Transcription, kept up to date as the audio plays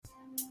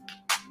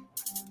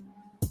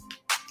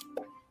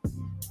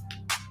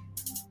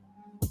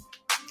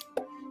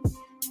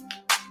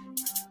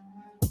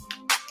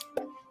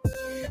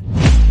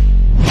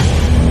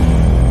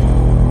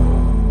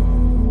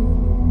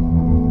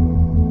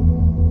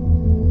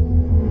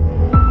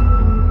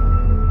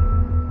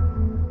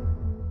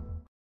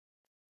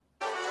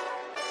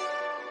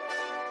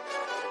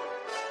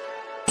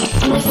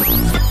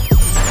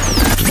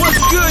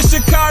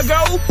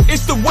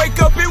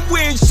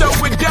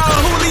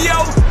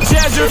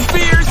Major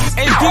Fierce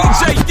and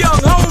DJ Young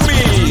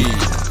Homie.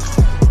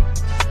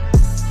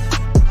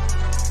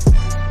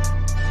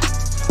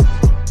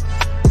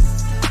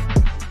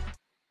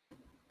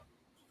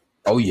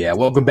 Oh yeah,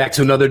 welcome back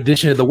to another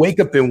edition of the Wake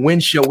Up and Win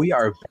Show. We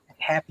are back.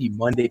 Happy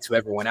Monday to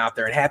everyone out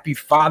there, and happy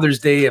Father's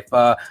Day. If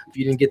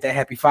you didn't get that,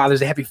 happy Father's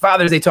Day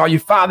to all you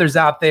fathers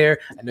out there.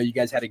 I know you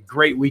guys had a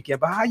great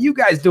weekend, but how you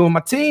guys doing, my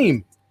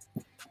team?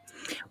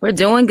 We're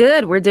doing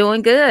good.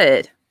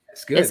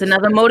 That's good. It's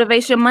another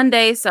Motivation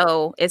Monday,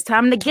 so it's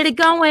time to get it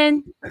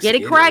going. Get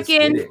it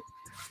cracking.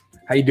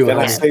 How you doing? Can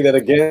I say that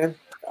again?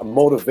 A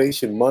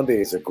Motivation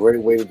Monday is a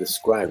great way to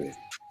describe it.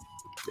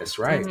 That's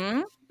right.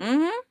 Mm-hmm.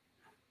 Mm-hmm.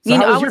 So you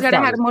know, always got to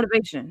have a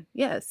motivation.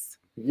 Yes.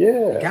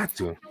 Yeah. Got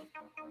to.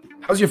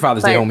 How's your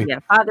Father's Day, homie? Yeah,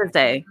 Father's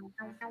Day.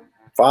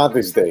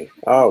 Father's Day.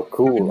 Oh,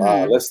 cool.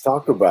 Let's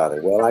talk about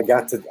it. Well, I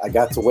got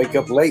to wake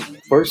up late,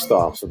 first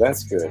off, so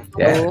that's good.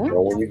 Yeah. You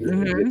know, when you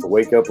get to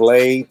wake up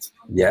late.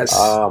 Yes.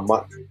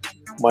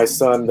 My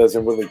son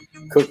doesn't really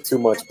cook too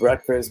much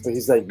breakfast, but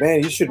he's like,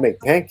 man, you should make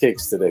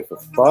pancakes today for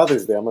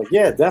Father's Day. I'm like,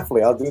 yeah,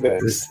 definitely. I'll do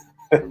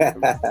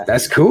that.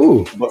 That's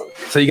cool. But,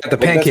 so you got the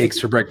pancakes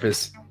for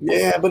breakfast.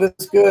 Yeah, but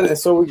it's good. And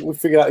so we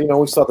figured out, you know,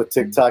 we saw the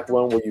TikTok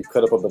one where you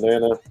cut up a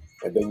banana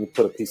and then you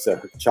put a piece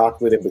of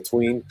chocolate in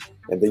between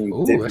and then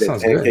you dip it in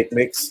pancake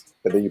mix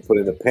and then you put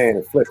it in a pan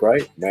and flip,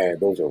 right? Man,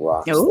 those are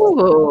rocks. Ooh.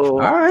 All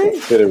right.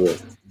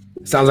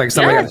 Sounds like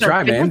something I got to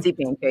try, man. Fancy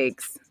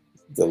pancakes.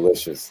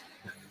 Delicious.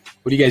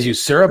 What do you guys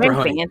use, syrup or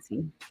honey?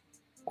 Fancy.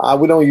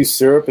 We don't use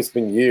syrup. It's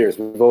been years.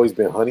 We've always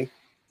been honey.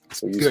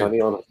 So we use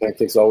honey on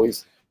pancakes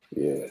always.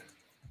 Yeah.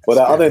 But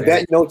other than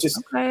that, you know,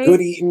 just good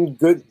eating,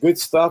 good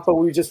stuff. But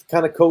we just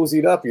kind of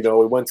cozied up. You know,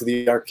 we went to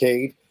the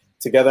arcade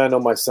together. I know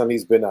my son,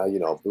 he's been, you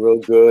know, real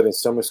good in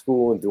summer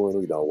school and doing,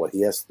 you know, what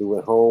he has to do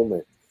at home.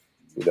 And,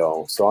 you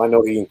know, so I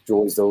know he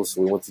enjoys those.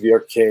 So we went to the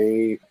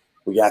arcade.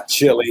 We got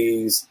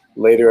Chili's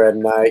later at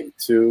night,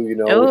 too. You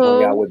know, we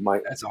hung out with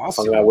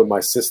my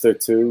sister,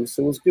 too.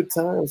 So it was good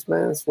times,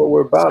 man. That's what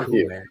we're about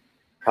here. Man.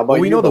 How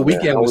about we you, know the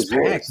weekend was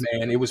packed, yours?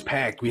 Man. It was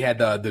packed. We had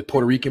the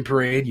Puerto Rican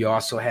parade. You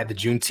also had the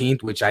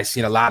Juneteenth, which I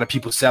seen a lot of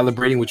people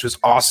celebrating, which was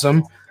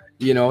awesome.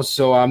 You know,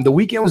 so the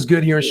weekend was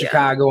good here in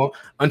Chicago.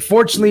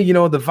 Unfortunately, you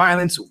know, the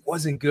violence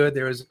wasn't good.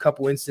 There was a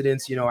couple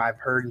incidents, you know, I've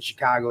heard in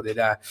Chicago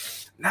that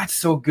not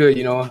so good.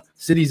 You know,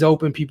 city's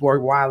open, people are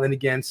wilding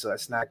again, so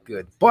that's not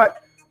good.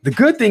 But the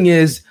good thing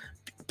is,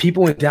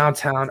 people in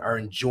downtown are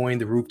enjoying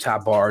the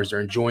rooftop bars.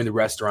 They're enjoying the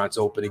restaurants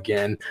open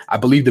again. I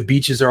believe the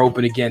beaches are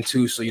open again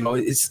too. So, you know,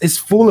 it's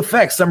full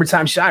effect.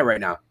 Summertime shy right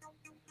now.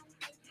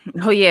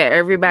 Oh yeah.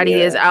 Everybody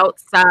is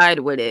outside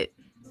with it.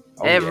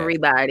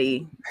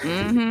 Everybody.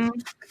 Mm-hmm.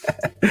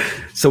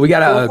 So we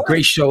got a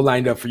great show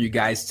lined up for you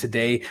guys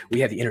today. We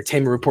have the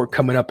entertainment report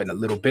coming up in a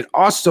little bit.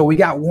 Also, we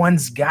got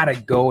One's Gotta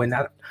Go, and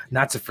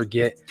not to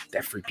forget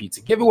that free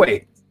pizza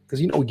giveaway, because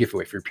you know we give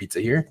away free pizza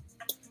here.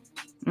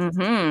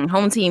 Mm-hmm.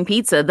 Home Team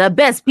Pizza, the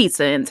best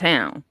pizza in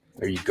town.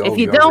 There you go. If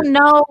you don't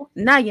know,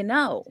 now you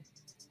know.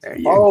 There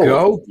you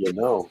go. You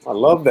know, I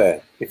love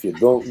that. If you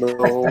don't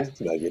know,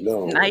 now you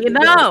know. Now you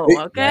know.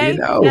 Okay.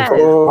 Now you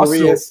know.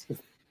 Yes. Also,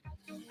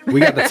 we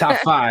got the top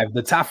five.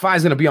 The top five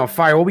is going to be on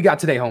fire. What we got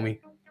today, homie?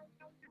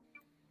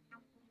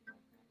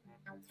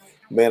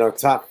 Man, our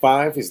top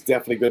five is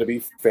definitely going to be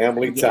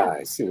family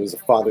ties. It was a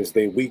Father's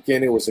Day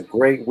weekend. It was a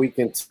great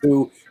weekend,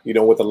 too, you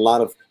know, with a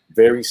lot of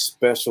very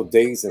special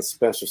days and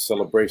special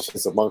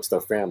celebrations amongst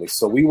our families.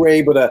 So we were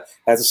able to,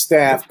 as a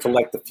staff,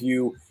 collect a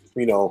few,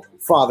 you know,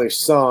 father,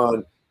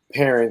 son,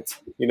 parent,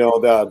 you know,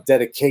 the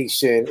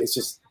dedication. It's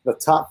just the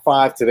top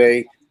five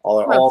today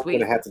are all going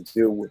to have to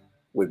do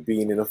with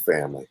being in a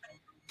family.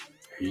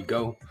 There you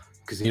go.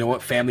 Because you know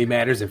what? Family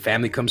matters and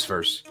family comes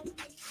first.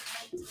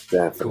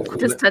 Definitely. Cool.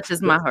 Just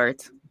touches my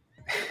heart.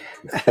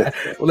 Well,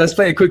 let's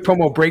play a quick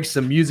promo break,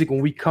 some music. When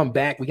we come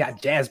back, we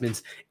got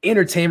Jasmine's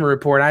entertainment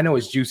report. I know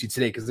it's juicy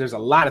today because there's a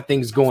lot of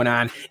things going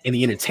on in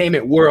the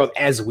entertainment world,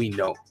 as we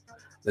know.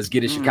 Let's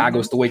get it, Chicago.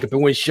 It's the Wake Up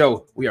and Win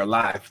Show. We are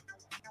live.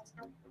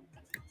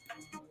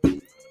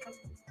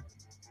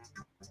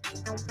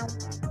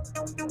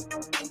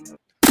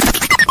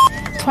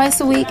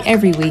 Twice a week,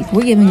 every week,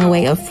 we're giving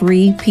away a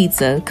free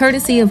pizza,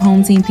 courtesy of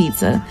Home Team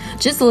Pizza.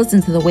 Just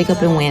listen to the Wake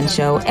Up and Win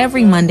Show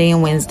every Monday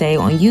and Wednesday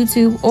on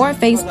YouTube or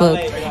Facebook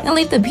and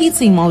leave the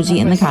pizza emoji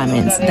in the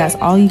comments. That's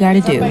all you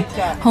gotta do.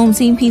 Home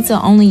Team Pizza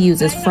only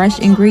uses fresh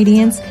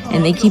ingredients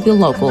and they keep it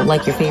local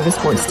like your favorite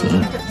sports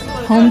team.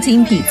 Home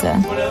Team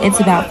Pizza. It's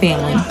about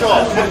family.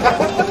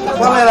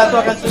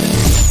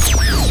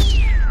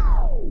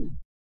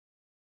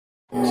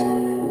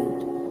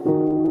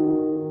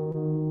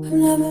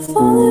 Never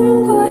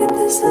falling quite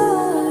this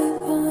high,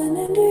 falling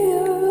into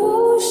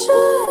your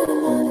ocean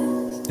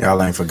eyes.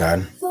 Y'all ain't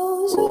forgotten.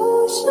 Those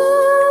ocean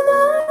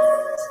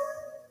eyes.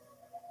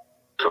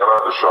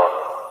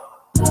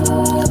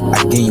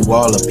 I give you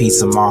all a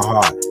piece of my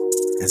heart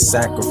and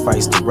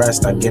sacrifice the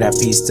rest. I get that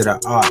piece to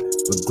the art.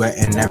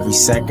 regretting every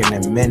second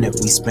and minute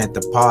we spent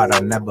apart. I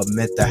never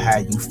meant to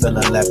have you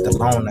feeling left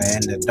alone or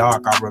in the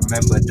dark. I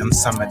remember them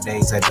summer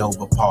days at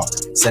Dover Park,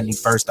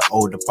 71st, the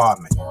old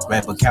apartment.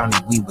 Redwood County,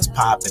 we was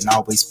popping,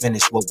 always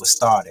finished what was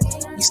started.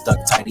 We stuck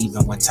tight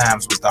even when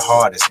times was the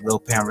hardest. Real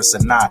parents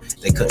or not,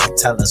 they couldn't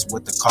tell us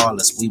what to call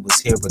us. We was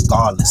here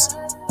regardless.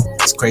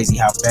 It's crazy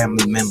how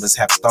family members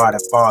have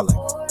started falling.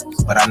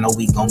 But I know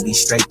we gon' be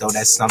straight though,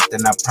 that's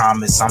something I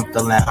promise. I'm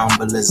feeling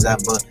humble as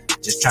ever,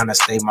 just trying to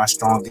stay my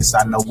strongest.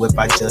 I know if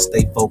I just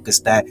stay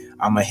focused that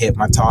I'ma hit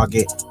my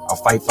target. I'll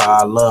fight for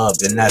our love,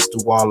 and that's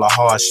through all the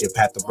hardship.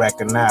 Have to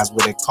recognize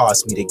what it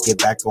cost me to get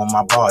back on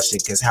my boss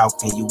shit. Cause how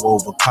can you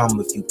overcome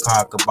if you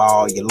conquer by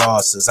all your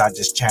losses? I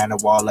just channel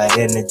all that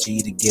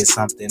energy to get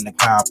something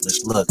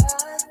accomplished. Look,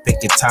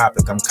 pick your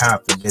topic, I'm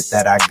confident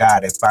that I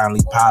got it.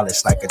 Finally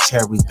polished like a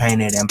cherry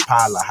painted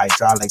Impala,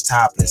 hydraulic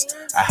topless.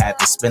 I had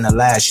to spend the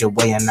last year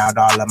weighing out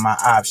all of my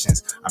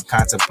options. I'm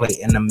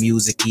contemplating the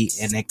music,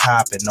 eating and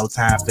copping. No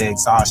time for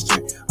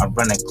exhaustion. I'm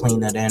running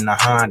cleaner than a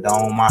Honda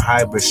on my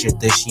hybrid shit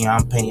this year.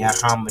 I'm paying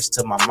homage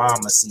to my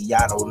mama. See,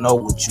 I don't know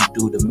what you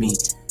do to me.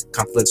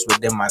 Conflicts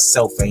within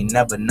myself ain't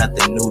never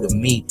nothing new to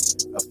me.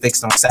 A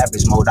fixed on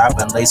savage mode, I've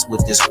been laced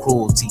with this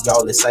cruelty.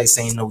 All this ice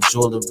ain't no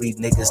jewelry.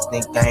 Niggas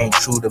think I ain't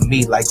true to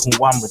me. Like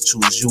who I'ma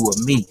choose, you or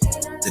me?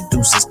 The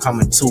deuce is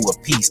coming to a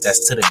piece,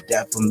 that's to the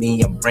death of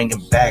me. I'm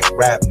bringing back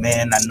rap,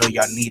 man. I know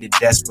y'all need it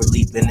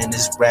desperately. Been in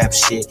this rap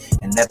shit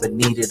and never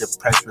needed a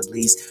press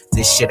release.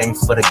 This shit ain't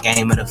for the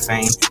game or the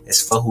fame,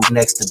 it's for who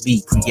next to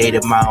be.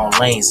 Created my own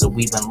lane, so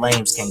even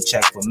lames can't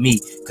check for me.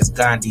 Cause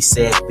Gandhi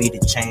said, be the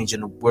change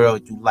in the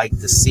world you like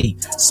to see.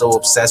 So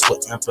obsessed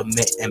with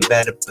implementing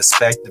better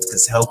perspective,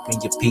 cause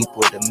helping your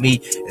people to me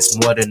is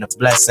more than a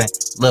blessing.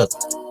 Look,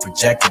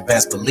 project the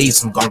best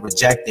beliefs, I'm gonna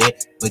reject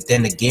it. But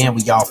then again,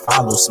 we all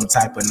follow some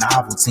type of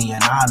novelty,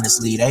 and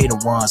honestly, they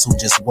the ones who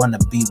just wanna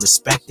be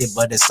respected.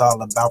 But it's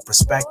all about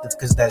perspective,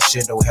 cause that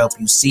shit'll help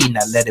you see.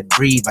 Now let it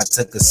breathe. I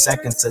took a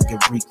second to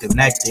get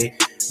reconnected,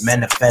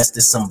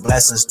 manifested some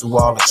blessings through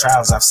all the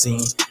trials I've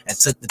seen, and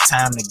took the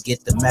time to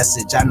get the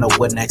message. I know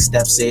what next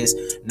steps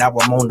is. Now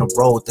I'm on the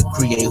road to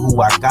create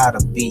who I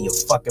gotta be.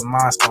 A fucking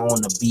monster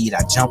on the beat.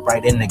 I jump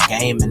right in the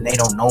game and they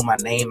don't know my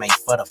name. Ain't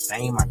for the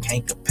fame, I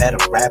can't compare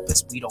to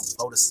rappers. We don't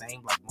flow the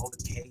same like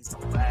motorcades.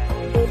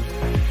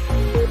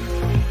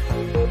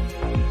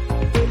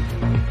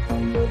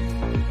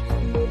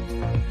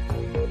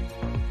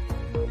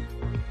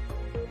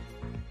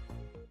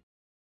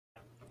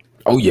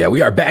 Oh yeah,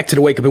 we are back to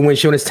the Wake Up and Win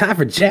show, and it's time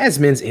for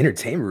Jasmine's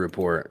entertainment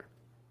report.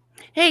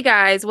 Hey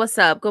guys, what's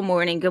up? Good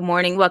morning. Good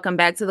morning. Welcome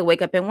back to the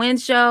Wake Up and Win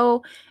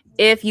show.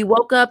 If you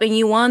woke up and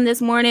you won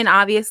this morning,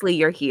 obviously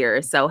you're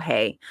here. So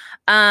hey,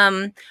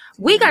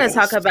 we got to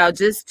talk about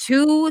just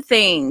two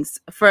things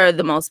for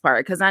the most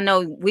part, because I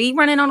know we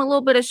running on a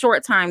little bit of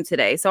short time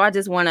today. So I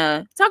just want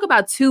to talk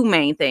about two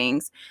main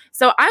things.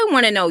 So I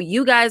want to know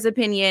you guys'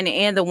 opinion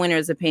and the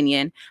winner's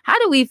opinion. How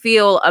do we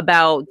feel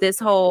about this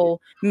whole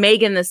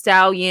Megan Thee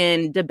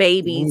Stallion,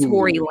 DaBaby,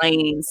 Tory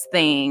Lanez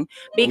thing?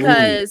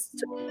 Because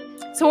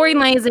Tory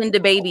Lanez and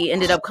DaBaby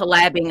ended up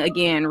collabing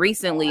again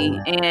recently,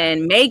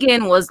 and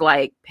Megan was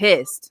like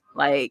pissed.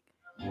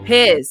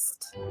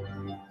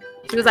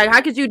 She was like,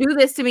 how could you do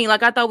this to me?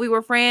 Like, I thought we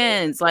were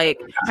friends. Like,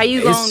 how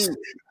you gonna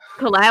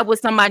collab with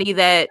somebody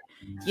that,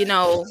 you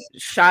know,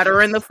 shot her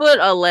in the foot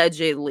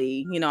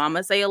allegedly? You know, I'm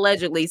gonna say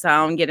allegedly so I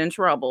don't get in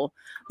trouble.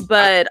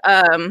 But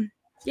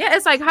yeah,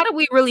 it's like, how do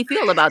we really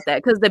feel about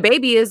that? Because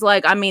DaBaby is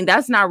like, I mean,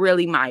 that's not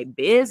really my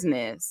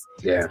business.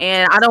 Yeah.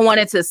 And I don't want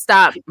it to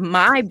stop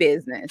my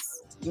business.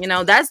 You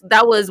know, that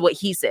was what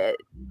he said.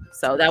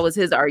 So that was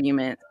his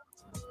argument.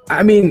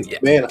 I mean,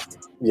 man,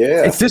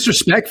 yeah, it's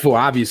disrespectful,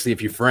 obviously, if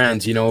you're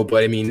friends, you know,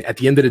 but I mean, at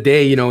the end of the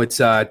day, you know,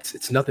 it's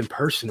nothing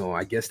personal.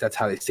 I guess that's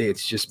how they say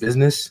it's just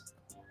business.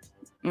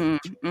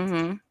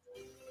 Mm-hmm.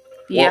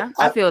 Yeah,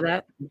 well, I feel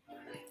that.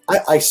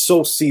 I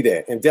so see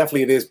that, and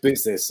definitely it is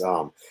business.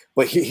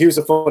 But here's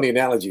a funny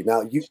analogy.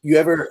 Now, you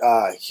ever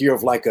hear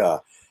of like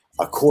a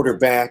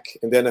quarterback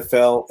in the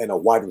NFL and a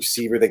wide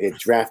receiver that get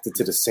drafted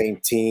to the same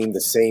team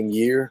the same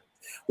year?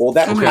 Well,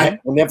 that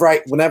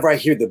whenever I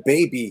hear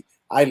DaBaby,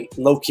 I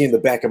low-key in the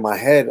back of my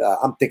head,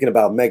 I'm thinking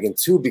about Megan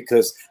too,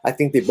 because I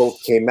think they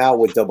both came out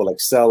with Double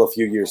XL a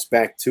few years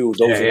back too.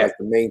 Those are like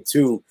the main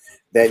two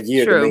that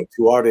year, the main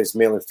two artists,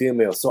 male and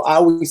female. So I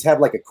always have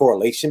like a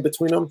correlation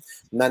between them,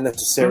 not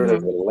necessarily a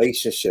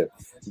relationship.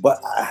 But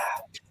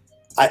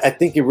I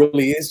think it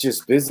really is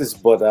just business.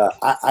 But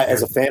I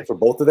as a fan for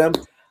both of them,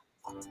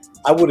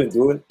 I wouldn't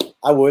do it.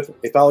 I would.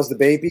 If I was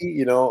DaBaby,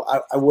 you know,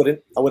 I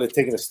wouldn't. I would have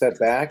taken a step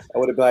back. I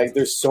would have been like,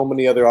 there's so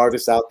many other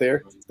artists out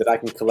there that I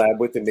can collab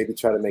with and maybe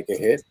try to make a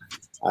hit.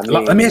 I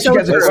mean, let me ask you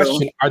guys a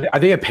question. Are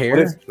they a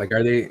pair? Like,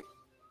 are they?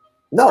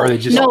 No. Or are they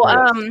just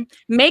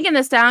Megan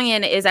Thee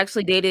Stallion is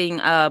actually dating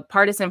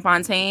Pardison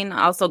Fontaine,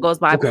 also goes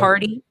by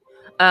Party.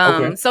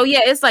 So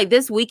yeah, it's like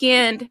this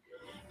weekend,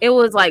 it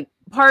was like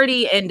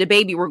Party and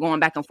DaBaby were going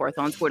back and forth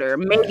on Twitter.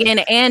 Megan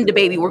and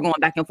DaBaby were going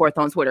back and forth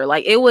on Twitter.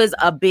 Like, it was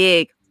a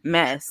big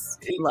mess.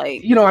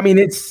 Like, you know, I mean,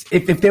 it's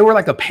if they were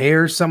like a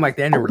pair or something like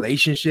that in a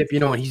relationship, you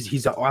know, and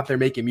he's out there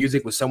making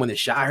music with someone that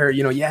shot her,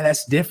 you know, yeah,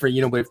 that's different,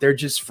 you know. But if they're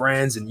just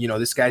friends and, you know,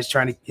 this guy's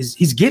trying to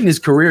he's getting his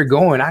career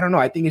going, I don't know.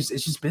 I think it's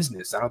just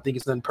business. I don't think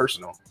it's nothing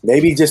personal.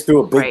 Maybe he just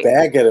threw a big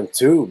bag at him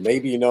too.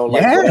 Maybe, you know,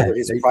 like whatever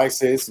his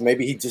price is,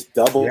 maybe he just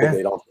doubled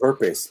it on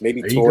purpose.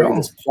 Maybe Tory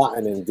was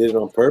plotting and did it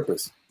on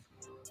purpose.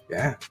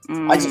 Yeah.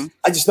 I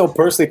just know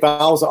personally, if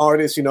I was an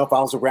artist, you know, if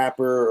I was a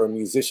rapper or a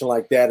musician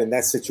like that in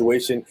that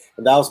situation,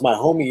 and that was my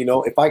homie, you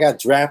know, if I got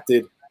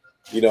drafted,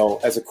 you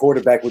know, as a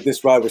quarterback with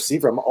this wide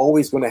receiver, I'm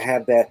always going to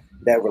have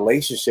that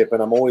relationship,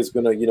 and I'm always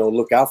going to, you know,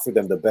 look out for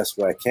them the best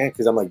way I can,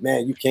 because I'm like,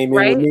 man, you came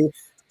in with me,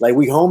 like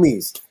we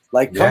homies,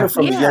 like coming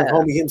from the young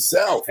homie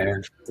himself.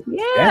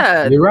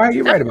 Yeah. You're right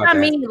about that. I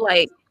mean,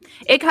 like,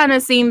 it kind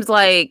of seems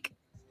like,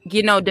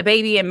 you know,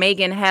 DaBaby and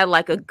Megan had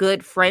like a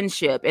good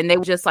friendship, and they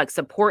were just like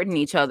supporting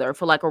each other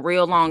for like a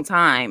real long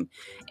time.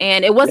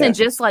 And it wasn't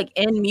just like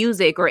in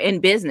music or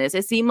in business.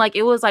 It seemed like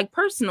it was like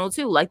personal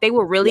too. Like they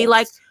were really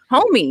like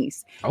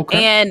homies.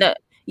 Okay. And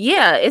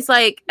it's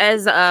like,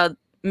 as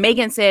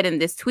Megan said in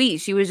this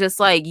tweet, she was just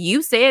like,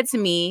 you said to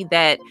me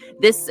that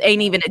this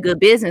ain't even a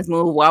good business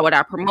move. Why would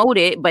I promote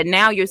it? But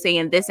now you're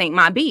saying this ain't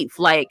my beef.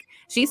 Like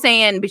she's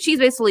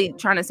basically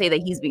trying to say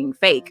that he's being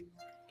fake.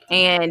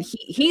 And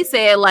he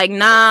said, like,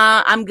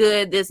 nah, I'm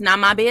good. This not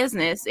my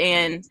business.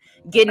 And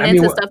getting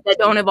into stuff that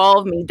don't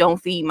involve me, don't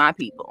feed my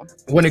people.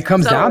 When it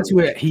comes down to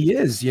it, he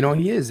is. You know,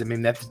 he is. I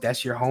mean,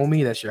 that's your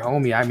homie. That's your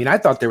homie. I mean, I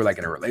thought they were like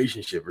in a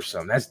relationship or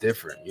something. That's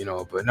different, you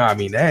know. But no, I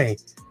mean, hey,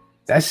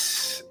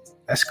 that's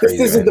crazy.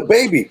 This isn't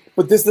DaBaby,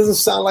 but this doesn't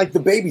sound like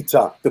DaBaby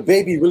talk.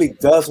 DaBaby really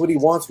does what he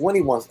wants when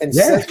he wants and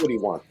says what he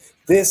wants.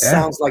 This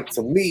sounds like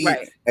to me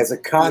as a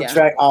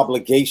contract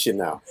obligation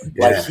now.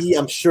 Like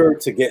I'm sure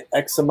to get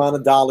X amount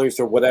of dollars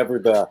or whatever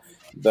the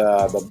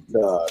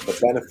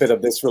benefit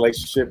of this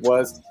relationship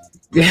was.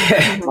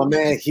 Yeah, my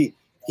man, he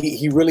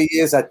really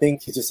is. I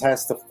think he just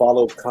has to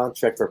follow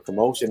contract for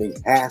promotion. He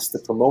has to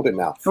promote it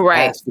now.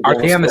 Right?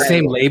 Are they on the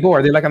same label?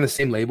 Are they like on the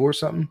same label or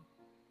something?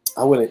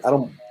 I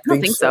don't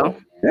think so.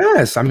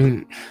 Yes, I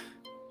mean,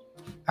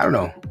 I don't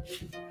know.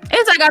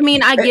 It's like, I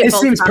mean, I get it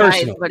both seems sides,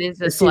 personal. But it's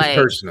just like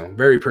personal,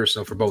 very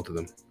personal for both of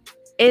them.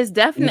 It's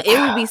definitely, it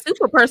would be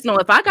super personal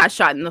if I got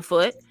shot in the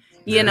foot.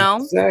 You know,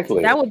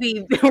 exactly. That would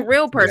be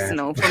real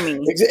personal for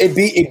me.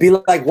 It'd be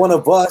like one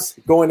of us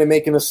going and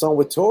making a song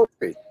with Tory.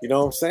 You know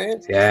what I'm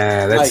saying?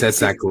 Yeah,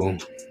 that's not cool.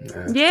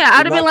 Yeah,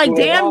 I'd have been like,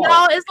 damn,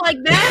 y'all, it's like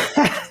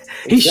that.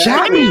 He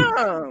shot me.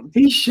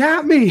 He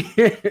shot me.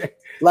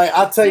 Like,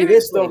 I'll tell you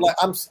this though, like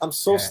I'm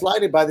so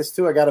slighted by this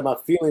too. I got in my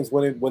feelings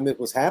when it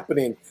was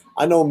happening.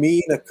 I know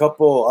me and a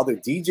couple other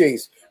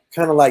DJs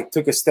kind of like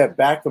took a step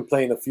back from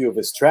playing a few of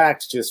his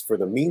tracks just for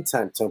the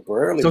meantime,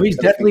 temporarily. So he's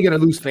definitely gonna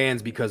lose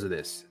fans because of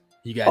this.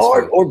 You guys,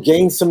 or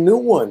gain some new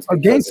ones.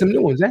 Yeah.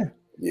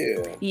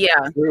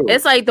 True.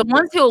 It's like the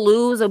ones he'll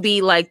lose will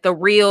be like the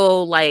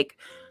real like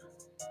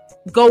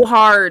go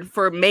hard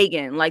for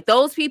Megan. Like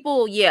those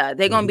people,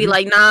 they're gonna be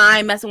like, nah, I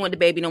ain't messing with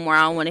DaBaby no more.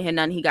 I don't want to hear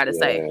nothing he got to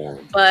say.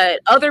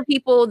 But other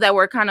people that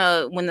were kind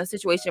of when the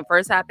situation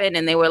first happened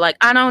and they were like,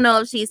 I don't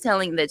know if she's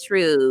telling the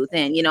truth,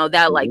 and you know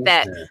that like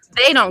that,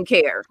 they don't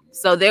care.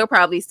 So they'll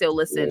probably still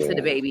listen to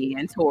DaBaby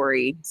and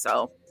Tory.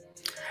 So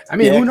I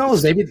mean, who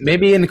knows?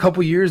 Maybe in a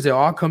couple years they'll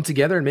all come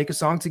together and make a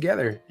song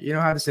together. You know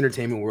how this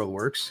entertainment world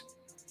works.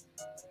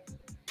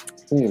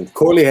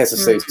 Corley has to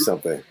say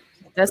something.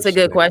 That's a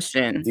good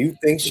question. Do you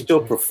think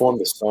she'll perform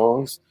the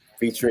songs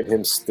featuring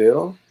him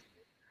still?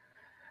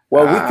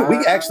 Well,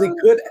 we actually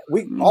could.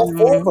 All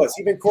four of us,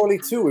 even Corley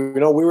too. You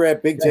know, we were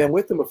at Big Jam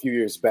with him a few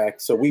years back,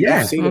 so we've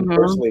seen him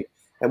personally,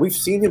 and we've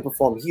seen him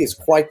perform. He is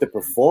quite the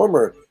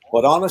performer.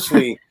 But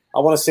honestly, I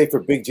want to say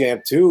for Big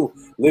Jam too,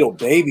 Lil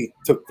Baby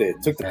took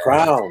the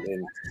crown.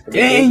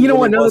 And you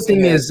know, another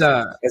thing is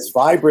as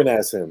vibrant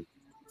as him.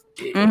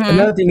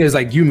 Another thing is,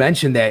 like you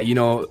mentioned, that you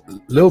know,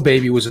 Lil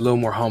Baby was a little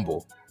more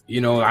humble. You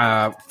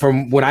know,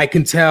 from what I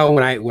can tell,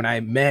 when I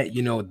met,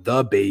 you know,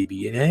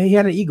 DaBaby, and he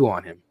had an ego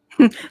on him.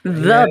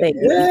 Baby.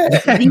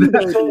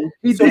 So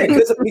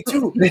because of me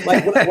too,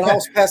 like when I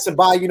was passing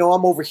by, you know,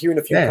 I'm overhearing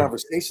a few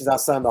conversations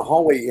outside in the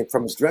hallway and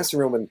from his dressing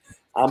room, and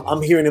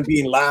I'm hearing him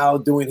being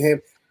loud, doing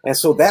him, and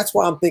so that's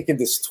why I'm thinking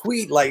this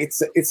tweet, like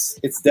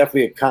it's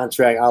definitely a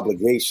contract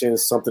obligation,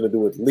 something to do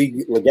with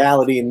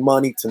legality and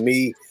money to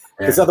me,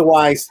 because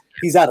otherwise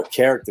he's out of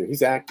character.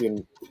 He's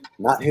acting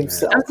not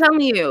himself. I'm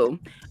telling you.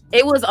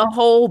 It was a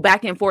whole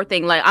back and forth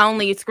thing. Like I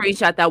only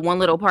screenshot that one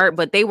little part,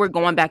 but they were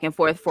going back and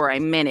forth for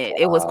a minute.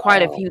 It was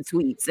quite a few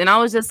tweets. And I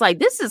was just like,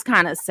 this is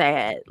kind of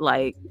sad.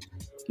 Like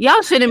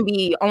y'all shouldn't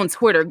be on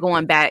Twitter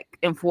going back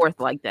and forth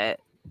like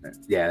that.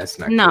 Yeah, that's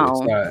not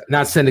cool.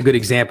 Not setting a good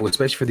example,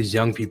 especially for these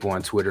young people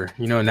on Twitter.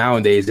 You know,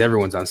 nowadays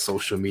everyone's on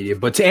social media.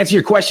 But to answer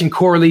your question,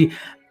 Corley,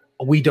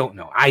 we don't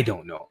know. I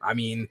don't know. I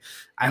mean,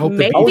 I hope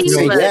maybe, I would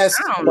say yes,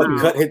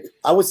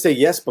 I would say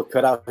yes, but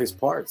cut out his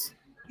parts.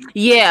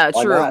 Yeah,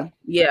 true.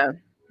 Yeah.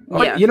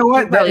 You know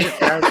what?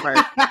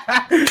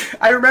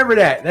 I remember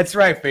that. That's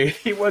right, Faith.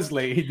 He was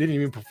late. He didn't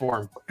even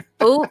perform.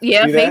 Oh,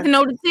 yeah, See Faith that?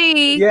 know the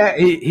tea. Yeah,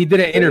 he did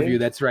an interview.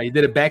 That's right. He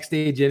did a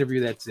backstage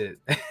interview. That's it.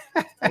 That's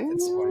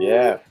funny.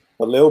 Yeah.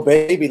 But Lil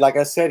Baby, like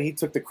I said, he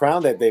took the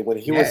crown that day when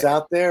he was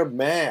out there.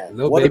 Man,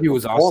 Lil Baby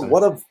was awesome.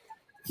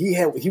 He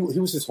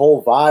was his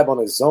whole vibe on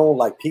his own.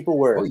 Like people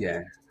were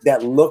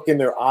that look in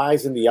their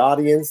eyes in the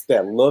audience,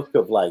 that look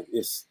of like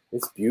it's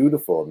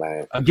beautiful,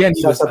 man. Again,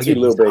 he was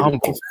humble,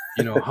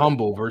 Baby.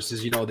 Humble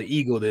versus the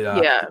ego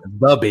that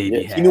the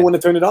Baby had. He knew when to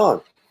turn it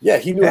on. Yeah,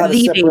 he knew how to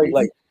separate.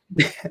 Like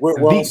we're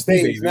on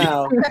stage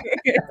now.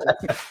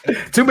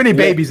 Too many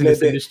babies in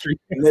this industry.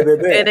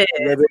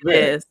 It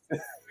is.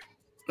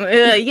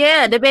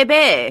 Yeah, the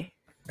baby.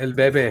 El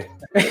bebe.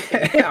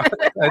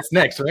 That's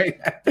next, right?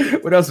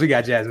 What else we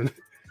got, Jasmine?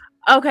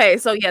 Okay,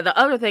 so yeah, the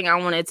other thing I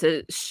wanted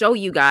to show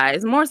you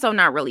guys, more so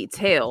not really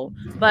tell,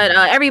 but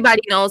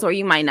everybody knows, or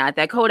you might not,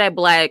 that Kodak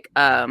Black,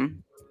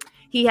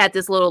 he had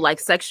this little like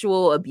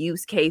sexual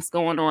abuse case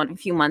going on a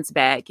few months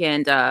back.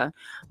 And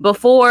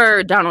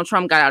before Donald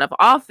Trump got out of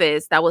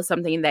office, that was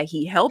something that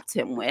he helped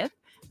him with.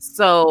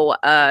 So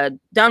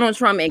Donald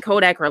Trump and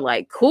Kodak are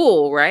like,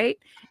 cool, right?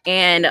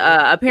 And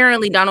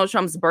apparently Donald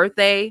Trump's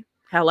birthday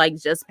had like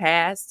just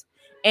passed.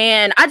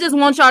 And I just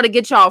want y'all to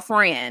get y'all a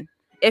friend.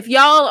 If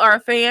y'all are a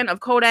fan of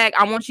Kodak,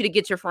 I want you to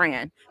get your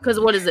friend. Because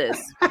what is this?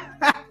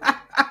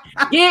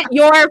 Get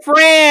your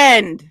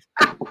friend.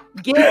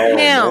 Get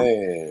him.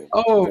 Man.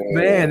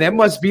 Man, that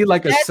must be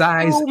like a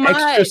size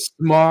extra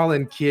small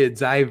in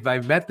kids. I've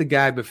met the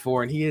guy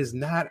before, and he is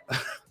not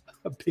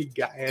a big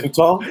guy. Too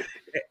tall?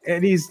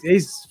 And he's a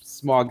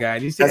small guy.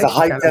 And he has a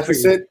height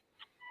deficit.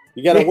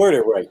 You got to word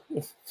it right.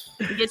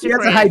 He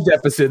has a height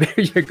deficit. There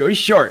you go. He's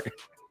short.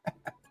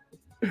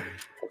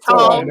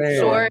 Tall,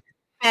 short,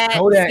 fat,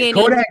 skinny.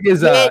 Kodak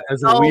is a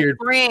weird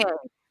friend.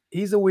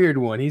 He's a weird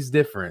one. He's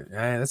different.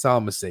 That's all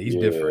I'm gonna say. He's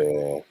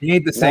different. He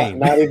ain't the same.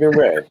 Not even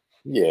red.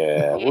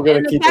 Yeah, we're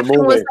gonna keep it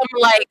moving. Was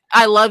something like,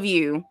 "I love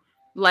you."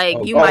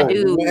 Like you, my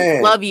dude,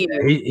 love you.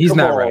 He's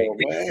not right.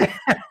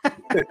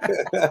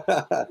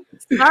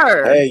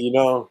 Sir. Hey,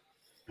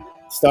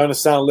 starting to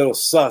sound a little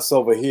sus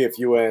over here, if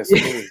you ask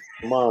me.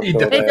 Come on, it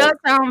does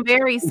sound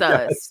very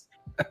sus.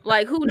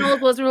 Like, who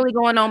knows what's really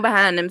going on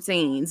behind them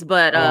scenes?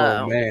 But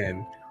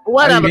man,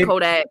 whatever, maybe,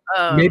 Kodak.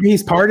 Maybe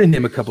he's pardoned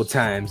him a couple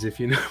times, if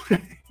you know what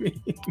I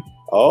mean.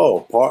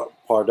 Oh,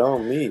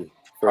 pardon me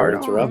for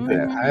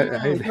interrupting.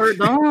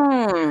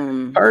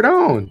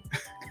 Pardon.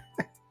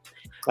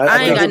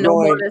 I ain't got no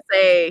more to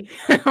say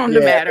on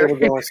the matter.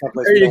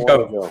 There you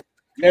go.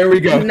 There we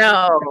go.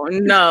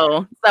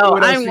 No. So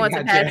I'm going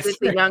to pass it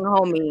to young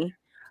homie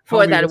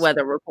for that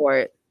weather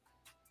report.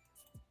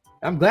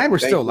 I'm glad we're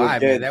still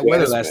alive, man. That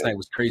weather last night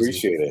was crazy.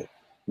 Appreciate it.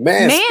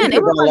 Man,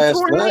 it was like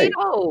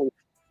tornado. Night.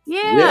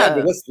 Yeah,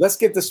 but let's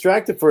get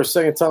distracted for a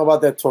second. Talk about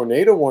that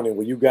tornado warning.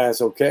 Were you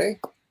guys okay?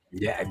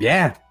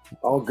 Yeah.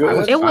 All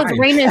good. It was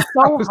raining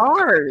so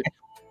hard.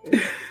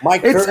 My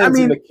curtains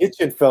in the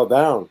kitchen fell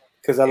down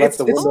because I left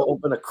the window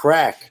open a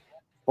crack.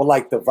 But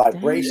like the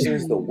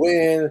vibrations, the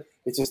wind,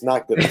 it just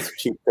knocked it. It's a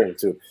cheap thing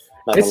too.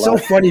 It's so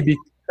funny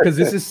because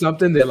this is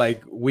something that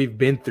like we've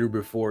been through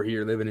before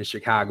here, living in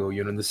Chicago,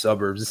 in the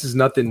suburbs. This is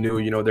nothing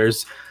new.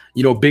 There's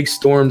big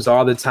storms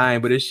all the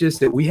time, but it's just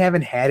that we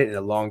haven't had it in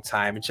a long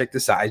time. And check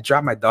this out. I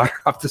dropped my daughter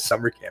off to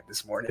summer camp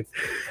this morning,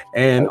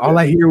 and all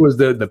I hear was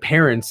the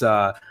parents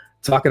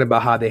talking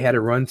about how they had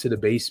to run to the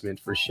basement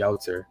for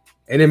shelter.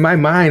 And in my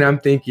mind, I'm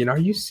thinking, are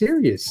you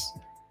serious?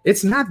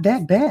 It's not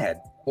that bad.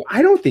 Well,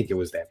 I don't think it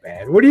was that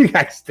bad. What do you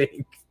guys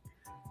think?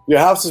 Your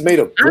house is made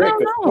of brick.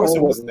 Of course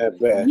it wasn't that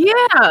bad. Yeah,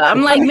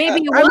 I'm like,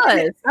 maybe it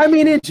was. I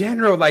mean, in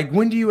general, like,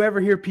 when do you ever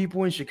hear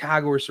people in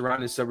Chicago or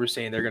surrounding suburbs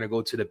saying they're going to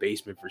go to the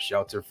basement for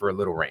shelter for a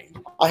little rain?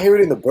 I hear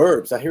it in the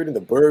burbs. I hear it in the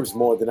burbs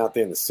more than out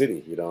there in the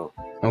city,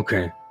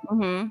 Okay.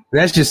 Mm-hmm.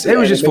 That's just, it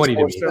was just funny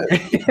to me.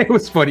 It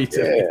was funny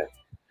to me.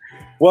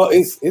 Well,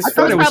 it's funny. It's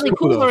probably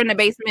cooler in the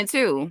basement,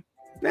 too.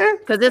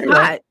 Because it's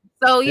hot.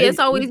 So, yeah, it's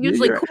always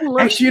usually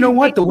cooler. Actually, you know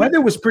what? The weather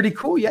was pretty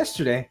cool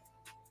yesterday.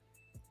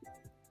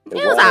 It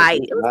was all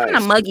right. It was kind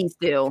of muggy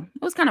still.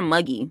 It was kind of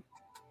muggy.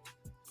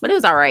 But it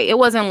was all right. It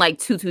wasn't like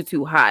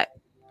too hot.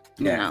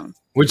 Yeah.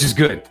 Which is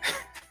good.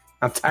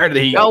 I'm tired of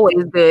the heat.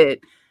 Always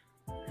good.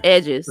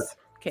 Edges.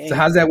 Okay. So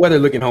how's that weather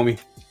looking, homie?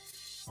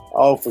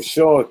 Oh, for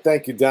sure.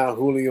 Thank you, Don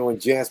Julio and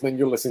Jasmine.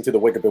 You're listening to the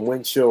Wake Up and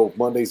Win Show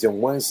Mondays and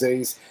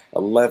Wednesdays,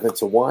 11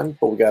 to 1.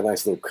 But we got a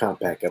nice little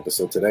compact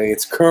episode today.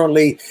 It's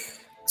currently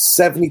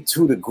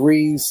 72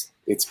 degrees.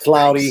 It's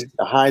cloudy. Nice.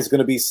 The high is going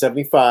to be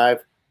 75.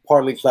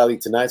 Partly cloudy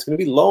tonight. It's going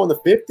to be low in the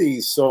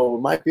 50s, so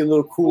it might be a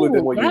little cooler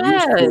than what you're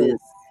used to.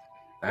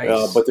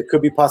 Nice. But there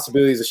could be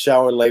possibilities of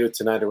shower later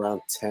tonight around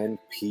 10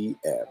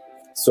 p.m.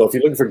 So if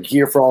you're looking for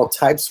gear for all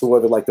types of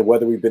weather, like the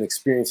weather we've been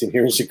experiencing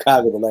here in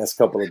Chicago the last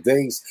couple of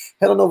days,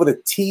 head on over to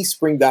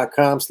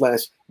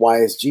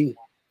teespring.com/YSG.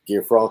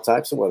 Gear for all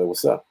types of weather.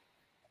 What's up?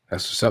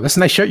 That's what's up. That's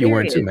a nice shirt you're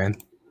wearing too, man.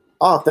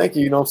 Oh, thank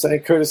you. You know what I'm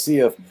saying? Courtesy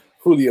of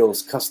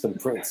Julio's Custom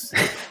Prints.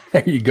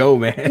 There you go,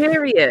 man.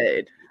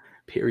 Period.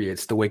 Period.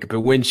 It's the Wake Up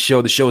and Win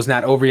show. The show's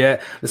not over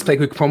yet. Let's play a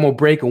quick promo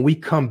break. When we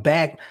come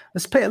back,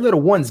 let's play a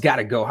little One's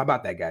Gotta Go. How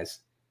about that, guys?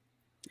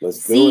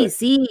 Let's do it.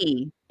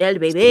 Sí, el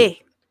bebé.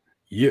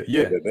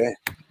 Yeah. Baby.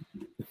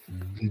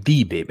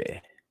 The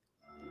baby.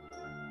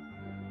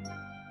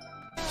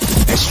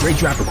 At Straight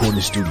Drop Recording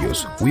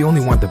Studios, we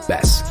only want the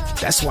best.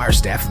 That's why our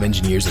staff of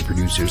engineers and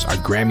producers are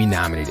Grammy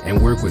nominated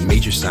and work with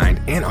major signed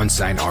and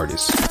unsigned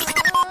artists.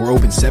 We're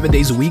open 7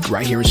 days a week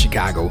right here in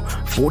Chicago,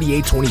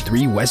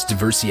 4823 West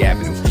Diversey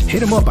Avenue.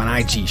 Hit them up on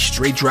IG,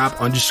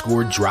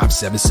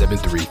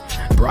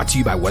 straightdrop_drop773. Brought to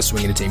you by West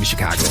Wing Entertainment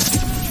Chicago.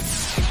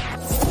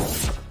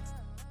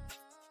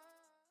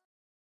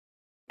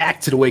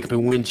 Back to the Wake Up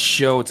and Win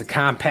show. It's a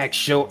compact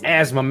show,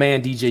 as my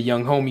man DJ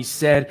Young Homie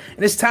said.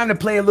 And it's time to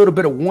play a little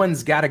bit of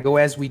One's Gotta Go,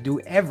 as we do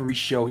every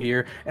show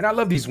here. And I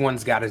love these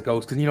One's Gotta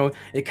Goes because, you know,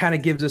 it kind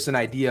of gives us an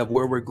idea of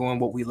where we're going,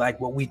 what we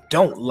like, what we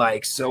don't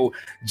like. So,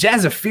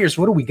 Jazza Fierce,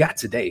 what do we got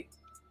today?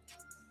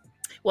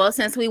 Well,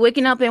 since we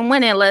waking up and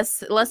winning, let's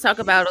talk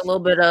about a little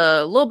bit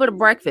of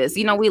breakfast.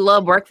 You know, we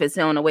love breakfast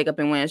here on the Wake Up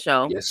and Win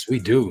show. Yes, we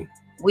do.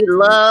 We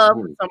love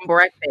some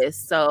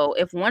breakfast. So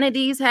if one of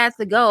these has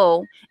to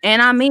go,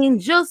 and I mean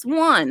just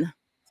one.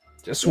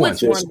 Just one.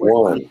 Just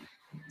one.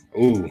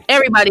 Ooh.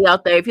 Everybody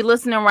out there, if you're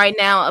listening right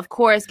now, of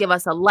course, give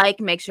us a like.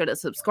 Make sure to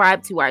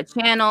subscribe to our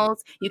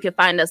channels. You can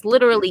find us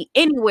literally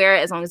anywhere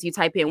as long as you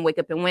type in Wake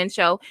Up and Win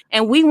show.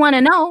 And we want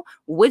to know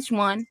which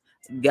one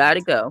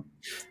gotta go.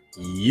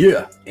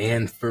 Yeah.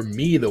 And for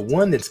me, the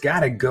one that's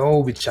gotta go,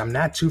 which I'm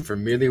not too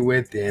familiar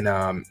with, and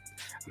I'm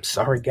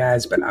sorry,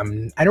 guys, but I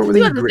don't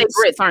really eat grits.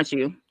 Grits, aren't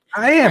you?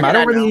 I am. I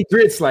don't really eat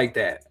grits like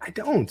that. I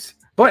don't.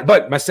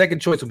 But my second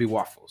choice will be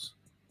waffles.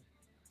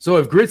 So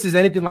if grits is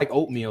anything like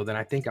oatmeal, then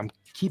I think I'm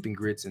keeping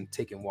grits and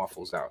taking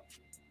waffles out.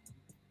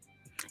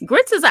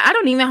 Grits is, I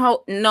don't even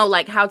know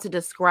like how to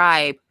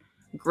describe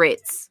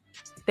grits.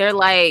 They're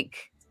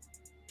like,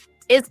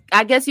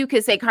 I guess you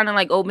could say kind of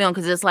like oatmeal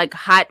because it's like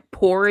hot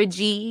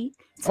porridgey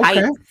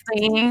type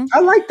thing. I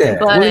like that.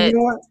 But well, you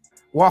know what?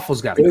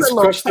 Waffles got to It's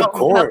crushed up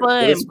corn.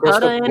 It's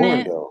crushed up corn,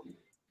 it. though.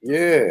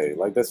 Yeah,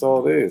 like that's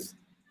all it is.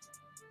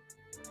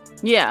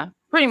 Yeah,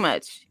 pretty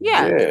much.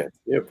 Yeah.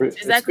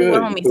 Exactly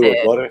what homie said.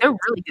 They're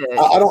really good.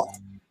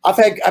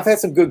 I've had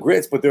some good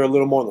grits, but they're a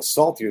little more on the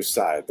saltier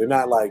side. They're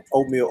not like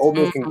oatmeal.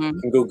 Oatmeal can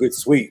go good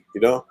sweet,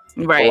 you know?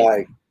 Right. But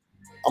like,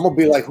 I'm gonna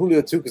be like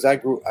Julio too, because I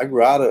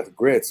grew out of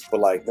grits. But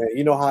like, man,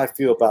 you know how I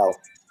feel about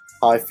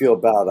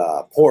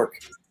pork.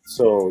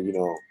 So you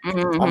know,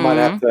 I might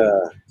have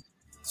to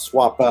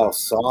swap out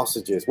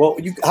sausages. Well,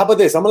 how about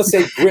this? I'm gonna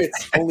say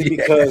grits only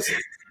because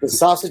the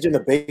sausage and the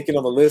bacon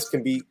on the list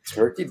can be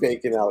turkey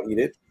bacon. I'll eat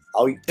it.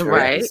 I'll eat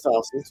turkey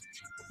sausage.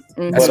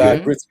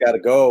 But grits gotta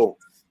go.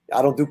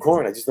 I don't do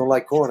corn. I just don't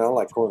like corn. I don't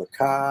like corn on the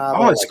cob.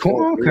 Oh, it's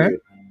corn. Okay.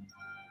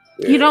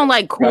 Yeah. You don't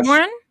like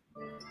corn?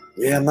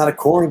 Yeah, I'm not a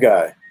corn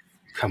guy.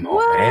 Come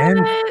on,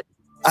 man.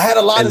 I had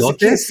a lot as a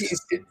kid.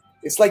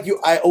 It's like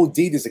I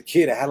OD'd as a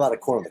kid. I had a lot of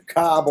corn on the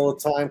cob all the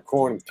time.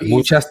 Corn and peas.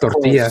 Muchas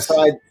tortillas.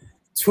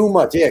 Too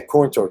much. Yeah,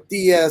 corn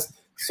tortillas.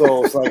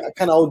 So it's like I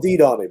kind of OD'd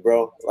on it,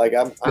 bro. Like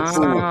I'm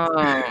cool.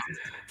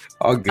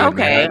 All good.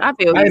 Okay, man. I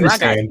feel you.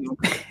 Understand. I got you.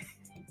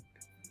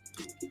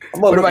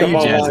 I'm gonna look up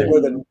online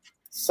for the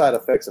side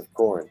effects of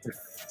corn.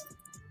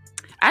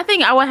 I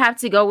think I would have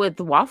to go with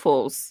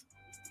waffles.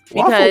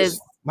 Because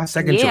my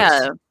second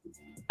choice.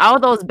 All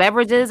those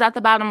beverages at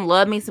the bottom,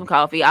 love me some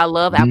coffee. I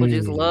love apple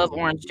juice, love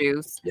orange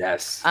juice.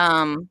 Yes.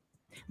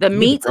 The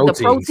meats, the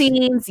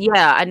proteins,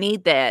 yeah, I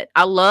need that.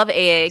 I love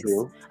eggs.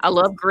 True. I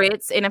love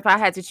grits. And if I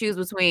had to choose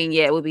between,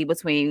 it would be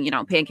between,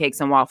 pancakes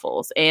and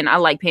waffles. And I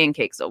like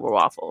pancakes over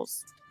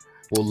waffles.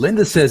 Well,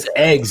 Linda says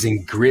eggs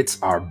and grits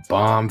are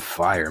bomb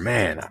fire.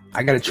 Man,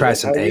 I got to try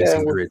some eggs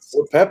and grits.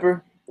 With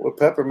pepper,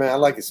 man. I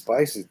like it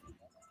spicy.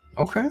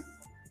 Okay.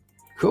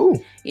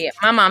 Cool. Yeah,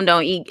 my mom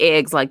don't eat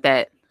eggs like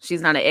that.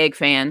 She's not an egg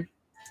fan.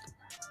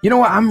 You know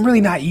what? I'm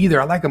really not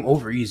either. I like them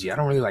over easy. I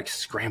don't really like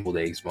scrambled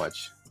eggs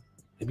much.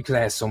 Maybe because I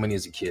had so many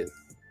as a kid.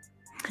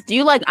 Do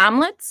you like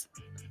omelets?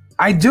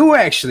 I do,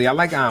 actually. I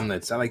like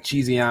omelets. I like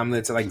cheesy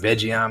omelets. I like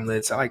veggie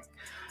omelets. I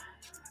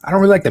don't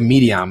really like the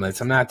meaty omelets.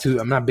 I'm not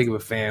big of a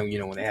fan,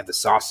 when they have the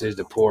sausage,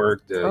 the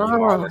pork,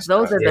 all that stuff.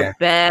 Those are the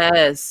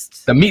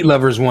best. The meat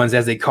lovers ones,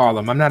 as they call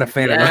them. I'm not a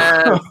fan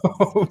of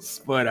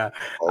those, but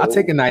I'll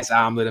take a nice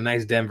omelet, a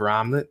nice Denver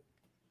omelet.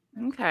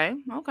 Okay.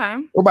 What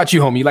about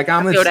you, homie? You like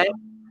omelets?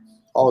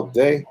 All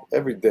day,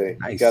 every day.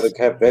 Nice. You gotta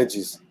have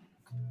veggies.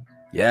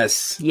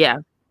 Yes. Yeah.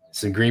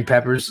 Some green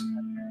peppers, a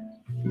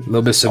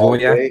little bit of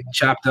cebolla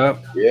chopped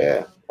up.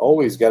 Yeah,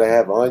 always gotta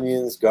have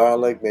onions,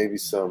 garlic, maybe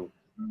some.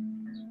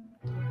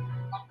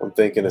 I'm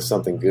thinking of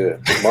something good.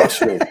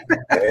 Mushrooms.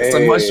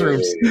 Some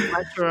mushrooms.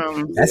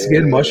 That's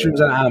good. Mushrooms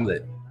on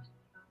omelet.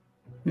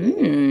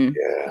 Yeah.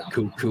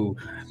 Cool.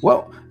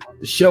 Well,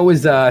 the show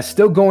is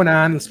still going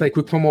on. Let's play a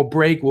quick promo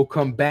break. We'll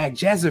come back.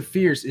 Jazza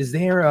Fierce, is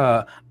there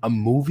a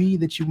movie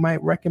that you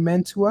might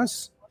recommend to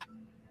us?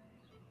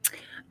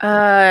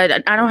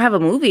 I don't have a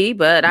movie,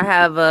 but I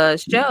have a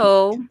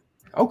show.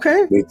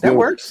 Okay, that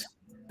works.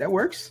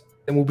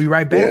 Then we'll be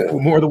right back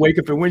with more of the Wake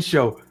Up and Win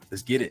show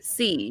Let's get it.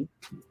 C.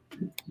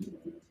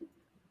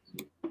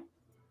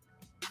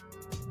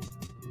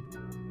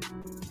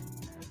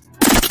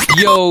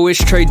 Yo,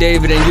 it's Trey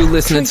David, and you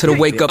listening to the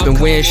Wake Up and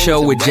Win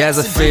show with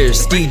Jazza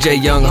Fierce,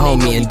 DJ Young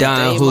Homie, and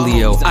Don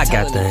Julio. I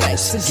got the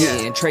answers.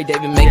 Again, Trey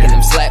David making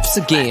them slaps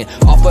again.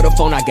 Off of the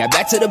phone, I got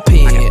back to the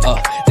pen.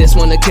 This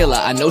one a killer.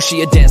 I know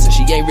she a dancer.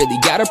 She ain't really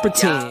gotta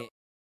pretend.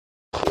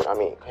 I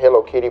mean,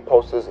 Hello Kitty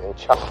posters and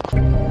chocolate.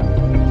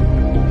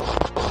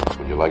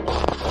 Would you like to?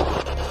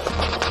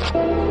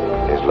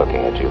 He's looking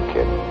at you,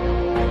 kid.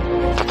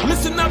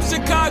 Listen up,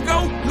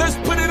 Chicago. Let's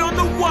put it on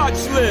the watch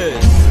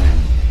list.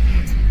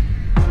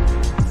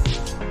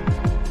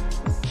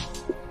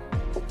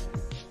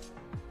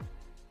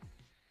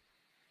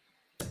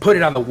 Put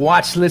it on the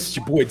watch list.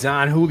 Your boy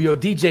Don Julio,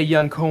 DJ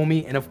Young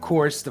Comey, and of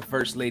course the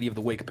first lady of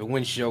the Wake Up and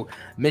Win show,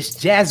 Miss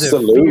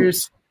Jazza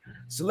Fierce.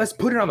 So let's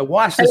put it on the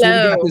watch list. What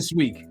we got this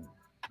week?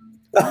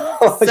 She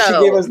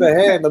gave us the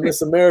hand, the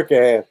Miss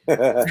America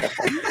hand.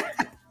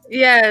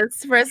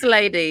 Yes, First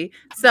Lady.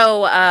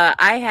 So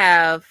I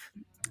have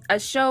a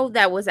show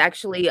that was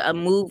actually a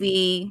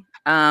movie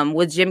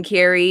with Jim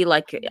Carrey,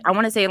 like I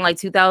want to say in like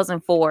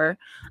 2004.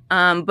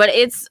 But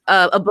it's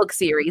a book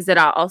series that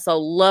I also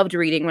loved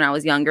reading when I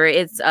was younger.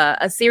 It's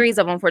a series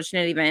of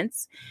unfortunate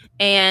events.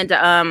 And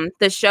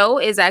the show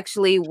is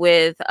actually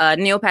with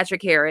Neil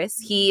Patrick Harris.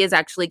 He is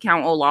actually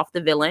Count Olaf,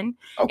 the villain.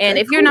 Okay, and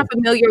if you're not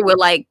familiar with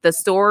like the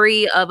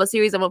story of a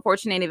series of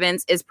unfortunate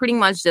events, it's pretty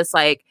much just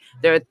like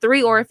there are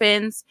 3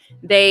 orphans.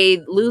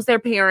 They lose their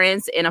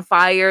parents in a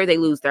fire. They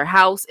lose their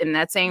house in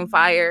that same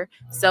fire.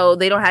 So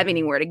they don't have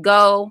anywhere to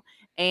go.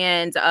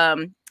 And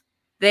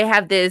they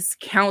have this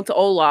Count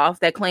Olaf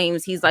that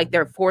claims he's like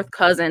their 4th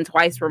cousin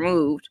twice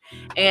removed.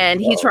 And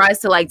he tries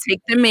to like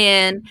take them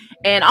in.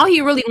 And all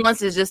he really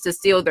wants is just to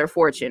steal their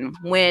fortune.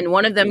 When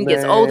one of them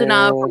gets old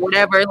enough or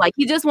whatever, like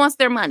he just wants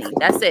their money.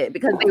 That's it.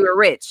 Because they were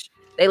rich.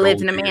 They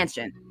lived in a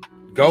mansion.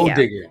 Gold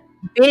digger.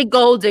 Big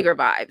gold digger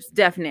vibes.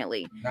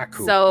 Definitely. Not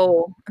cool.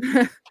 So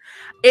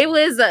it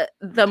was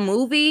the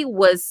movie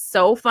was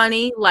so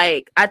funny.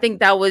 Like I think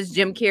that was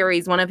Jim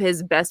Carrey's one of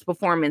his best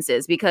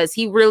performances because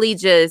he really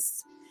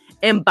just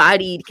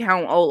embodied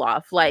Count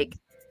Olaf. Like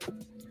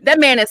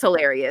that man is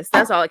hilarious.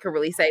 That's all I could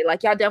really say.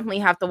 Like y'all definitely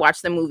have to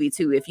watch the movie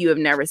too if you have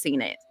never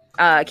seen it.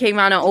 Came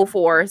out in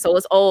 2004, so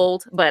it's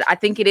old, but I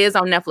think it is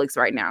on Netflix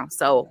right now.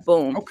 So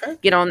boom,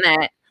 get on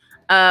that.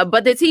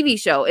 But the TV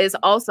show is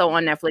also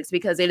on Netflix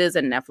because it is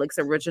a Netflix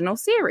original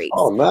series.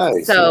 Oh,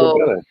 nice.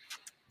 So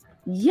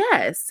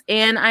yes,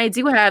 and I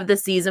do have the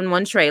season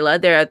 1 trailer.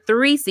 There are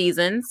 3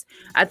 seasons.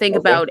 I think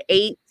about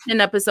 8-10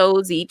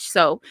 episodes each.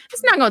 So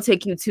it's not going to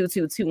take you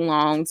too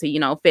long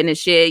to,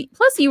 finish it.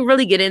 Plus, you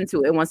really get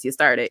into it once you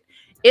start it.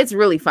 It's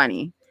really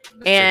funny.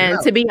 And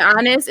to be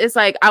honest, it's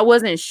like I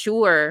wasn't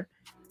sure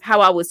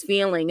how I was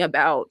feeling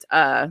about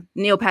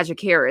Neil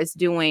Patrick Harris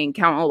doing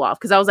Count Olaf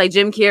because I was like,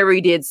 Jim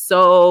Carrey did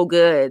so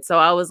good. So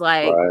I was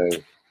like,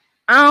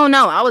 I don't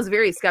know. I was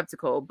very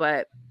skeptical,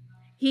 but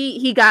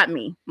he got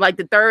me. Like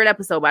the 3rd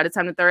episode, by the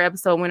time the 3rd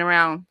episode went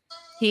around,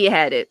 he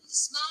had it.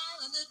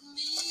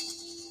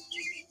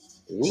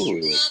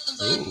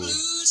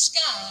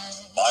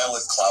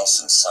 Violet,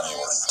 Klaus, and Sonny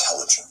were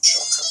intelligent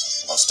children.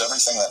 Most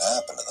everything that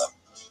happened to them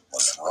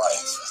was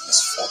rife with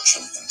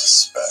misfortune and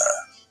despair.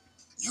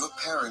 Your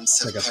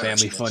parents have like a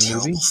family fun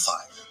movie.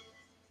 Fire.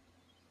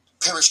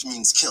 Perished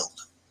means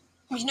killed.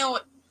 You know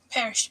what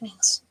perished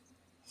means?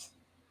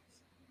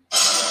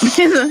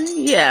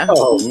 Yeah.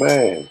 Oh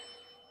man.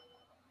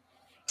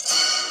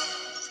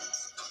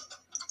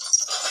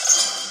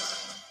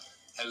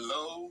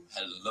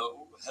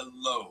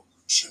 Hello,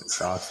 children.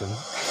 That's awesome.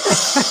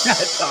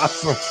 That's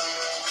awesome.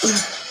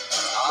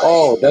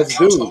 Oh, that's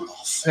dude.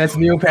 That's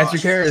Neil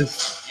Patrick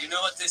Harris. You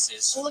know what this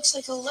is? It looks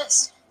like a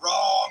list.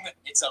 Wrong.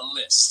 It's a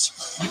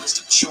list. A list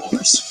of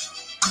chores.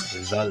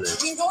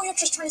 We know you're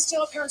just trying to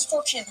steal our parents'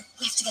 fortune.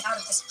 We have to get out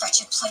of this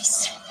wretched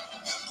place.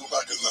 Go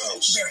back in the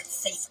house. Where it's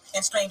safe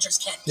and strangers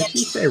can't Did get she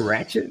you. say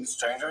ratchet?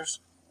 Strangers?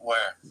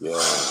 Where?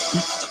 Yeah.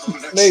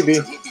 Maybe.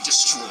 Will be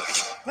destroyed.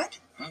 What?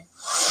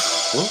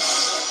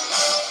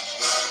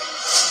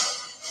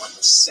 When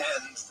the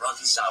sand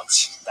runs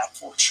out, that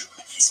fortune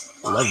is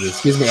I love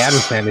this. Gives me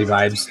Addams Family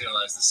vibes. I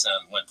realized the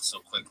sand went so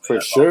quickly.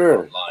 For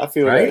sure. I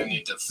feel right?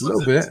 that. A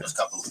little bit. A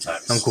couple of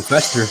times. Uncle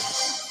Fester.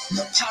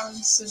 Our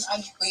parents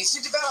and we used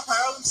to develop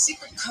our own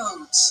secret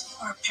codes.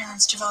 Our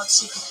parents developed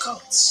secret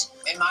codes.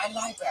 In my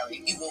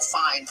library, you will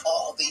find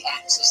all the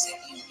answers that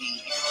you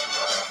need.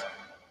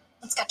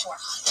 Let's get to work.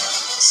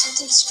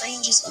 Something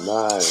strange is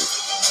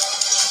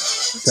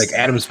Nice. It's like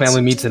Addams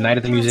Family meets a night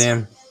at the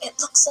museum. It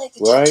looks like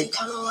the right? tattoo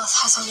Count Olaf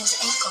has on his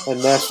ankle. A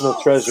national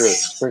treasure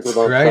sprinkled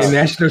on Right, top.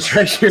 national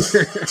treasure. My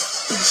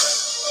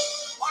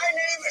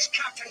name is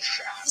Captain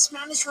Shaft. This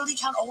man is really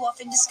Count Olaf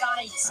in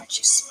disguise. Aren't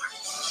you smart?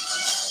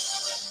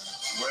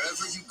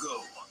 Wherever you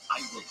go,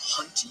 I will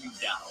hunt you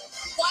down.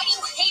 Why do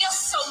you hate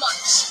us so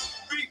much?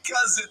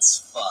 Because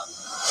it's fun.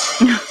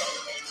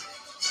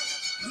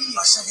 We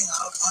are setting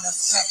out on a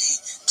very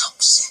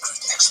top secret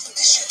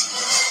expedition.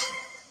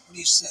 What do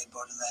you say,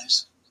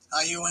 Borderlands?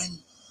 Are you in?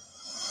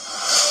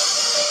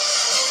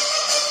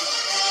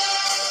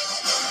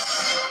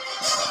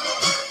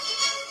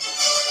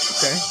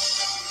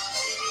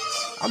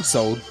 I'm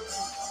sold.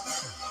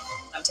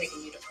 I'm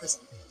taking you to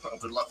prison. Well,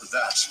 good luck with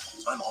that.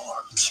 I'm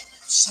armed.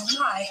 So am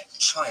I.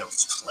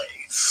 Child's play.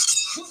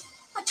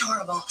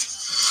 Adorable.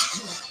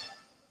 Is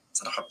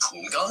that a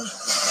harpoon gun?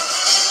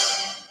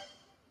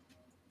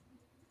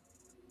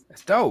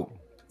 That's dope.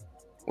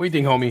 What do you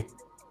think, homie?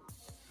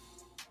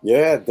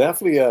 Yeah,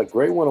 definitely a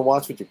great one to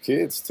watch with your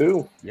kids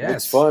too. Yes.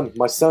 It's fun.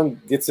 My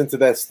son gets into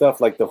that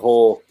stuff, like the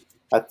whole,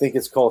 I think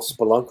it's called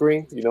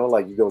spelunkering, you know,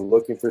 like you go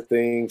looking for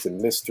things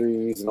and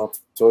mysteries and all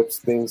sorts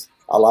of things.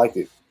 I like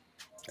it.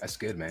 That's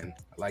good, man.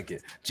 I like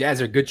it.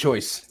 Jazzer, good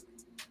choice.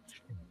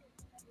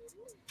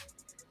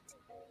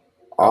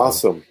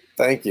 Awesome.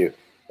 Thank you.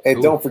 And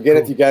Cool, don't forget,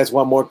 cool. if you guys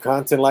want more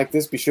content like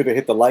this, be sure to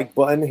hit the like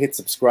button, hit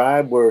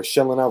subscribe. We're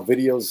shelling out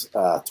videos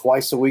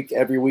twice a week,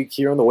 every week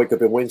here on the Wake Up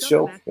and Win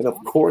Show. And of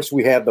course,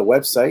 we have the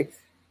website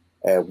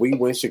at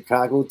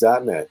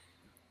wewinchicago.net.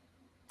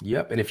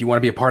 Yep. And if you want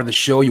to be a part of the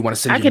show, you want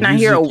to send I your cannot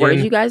hear a music word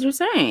in, you guys are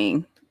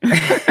saying. all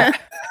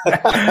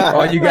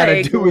you got to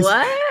Like, do is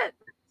what?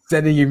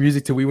 sending your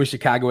music to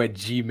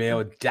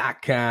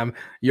wewinchicago@gmail.com.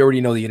 You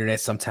already know the internet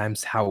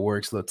sometimes how it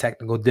works, little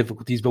technical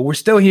difficulties, but we're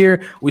still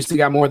here. We still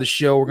got more of the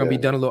show. We're going to be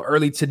done a little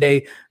early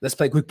today. Let's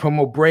play a quick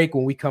promo break.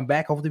 When we come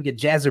back, hopefully we get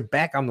Jazzer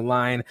back on the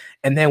line,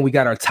 and then we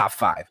got our top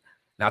five.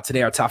 Now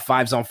today our top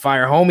five's on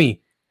fire,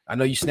 homie. I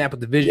know you snap with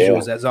the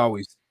visuals as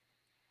always.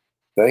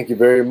 Thank you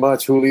very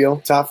much, Julio.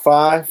 Top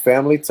 5,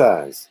 family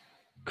ties.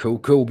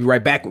 Cool. We'll be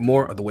right back with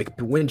more of the Wake Up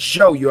and Win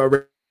show. You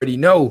already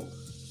know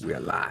we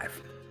are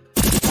live.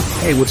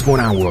 Hey, what's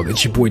going on, world?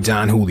 It's your boy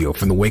Don Julio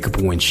from the Wake Up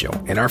and Win Show.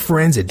 And our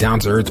friends at Down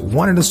to Earth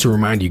wanted us to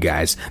remind you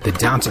guys that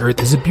Down to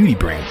Earth is a beauty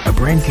brand, a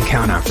brand you can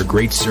count on for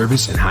great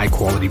service and high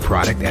quality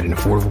product at an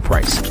affordable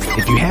price.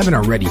 If you haven't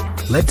already,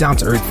 let Down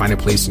to Earth find a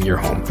place in your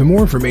home. For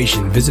more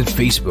information, visit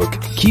Facebook,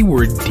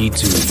 keyword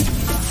D2.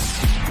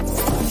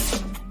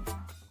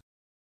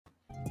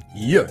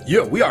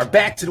 Yeah, we are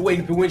back to the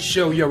Wake Up and Win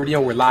show. You already know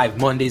we're live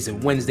Mondays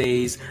and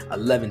Wednesdays,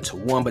 11 to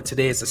 1, but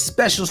today is a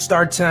special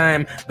start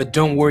time. But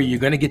don't worry, you're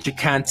going to get your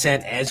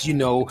content. As you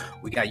know,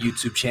 we got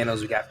YouTube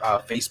channels, we got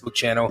Facebook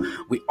channel.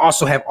 We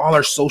also have all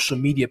our social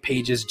media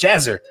pages.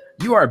 Jazzer,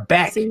 you are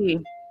back. Can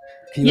you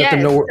let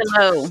them know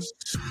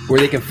where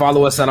they can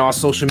follow us on all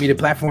social media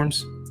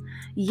platforms?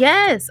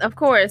 Yes, of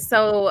course.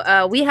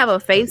 So we have a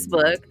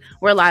Facebook.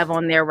 We're live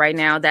on there right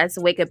now. That's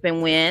Wake Up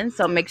and Win.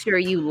 So make sure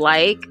you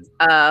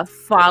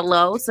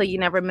follow so you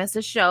never miss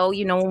a show.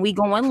 You know, when we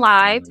go on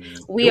live,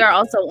 we are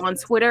also on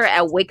Twitter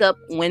at Wake Up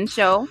Win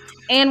Show.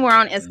 And we're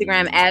on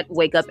Instagram at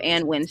Wake Up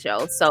and Win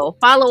Show. So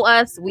follow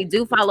us. We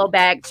do follow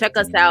back. Check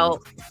us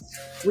out.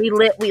 We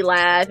lit, we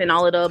laugh, and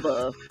all of the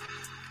above.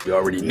 You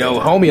already know.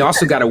 Homie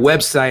also got a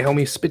website.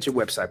 Homie, spit your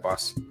website,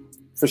 boss.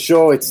 For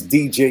sure, it's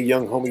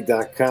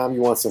djyounghomie.com.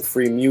 You want some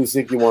free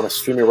music, you want to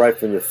stream it right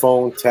from your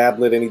phone,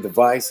 tablet, any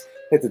device,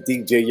 hit the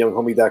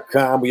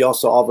djyounghomie.com. We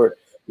also offer,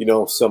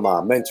 some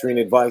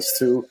mentoring advice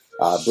too,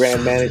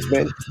 brand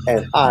management,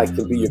 and I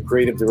can be your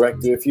creative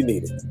director if you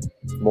need it.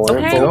 More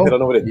info, head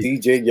on over to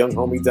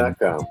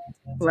djyounghomie.com.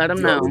 Let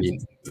them know. You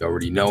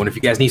already know. And if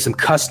you guys need some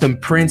custom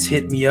prints,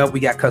 hit me up.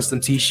 We got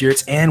custom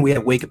t-shirts and we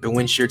have Wake Up and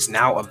Win shirts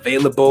now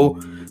available.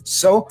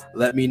 So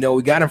let me know.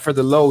 We got them for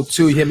the low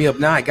too. Hit me up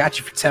now. I got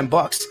you for $10.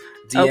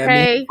 DM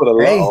me. For the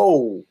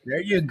low.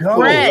 There you go.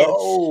 Fresh.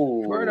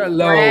 For the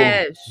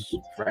low.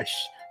 Fresh.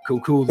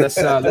 Cool.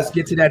 Let's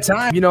get to that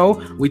time.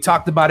 We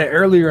talked about it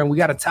earlier and we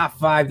got a top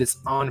 5 that's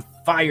on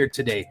fire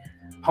today.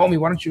 Homie,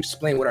 why don't you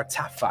explain what our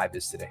top 5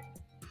 is today?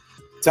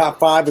 Top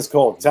 5 is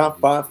called Top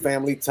 5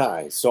 Family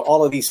Ties. So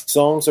all of these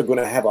songs are going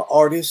to have an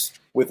artist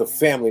with a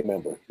family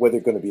member, whether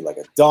it's going to be like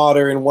a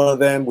daughter in one of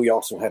them. We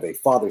also have a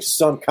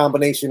father-son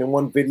combination in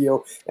one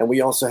video. And we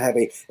also have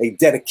a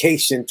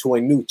dedication to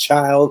a new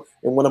child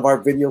in one of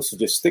our videos. So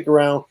just stick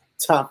around.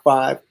 Top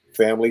 5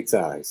 Family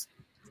Ties.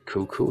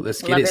 Cool.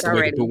 Let's get it. So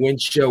Wake Up and Win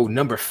show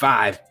number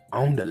 5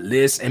 on the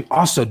list. And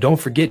also don't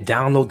forget,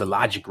 download the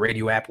Logic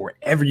Radio app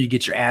wherever you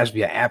get your apps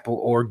via Apple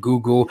or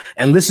Google,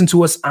 and listen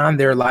to us on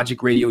their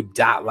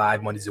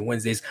logicradio.live Mondays and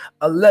Wednesdays,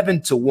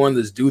 11 to 1.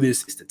 Let's do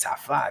this. It's the top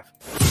 5.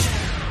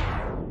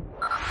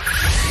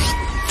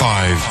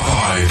 5,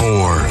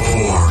 4,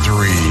 3,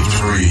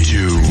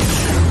 2, 1.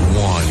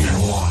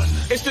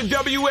 It's the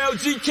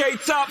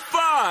WLGK Top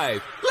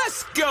 5.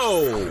 Let's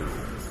go.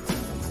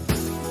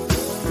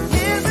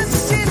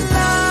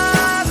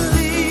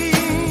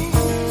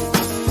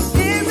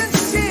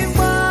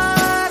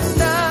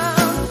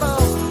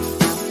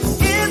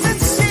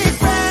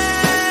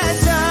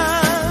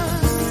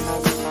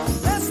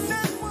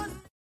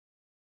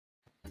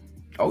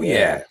 Oh,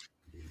 yeah.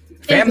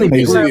 Family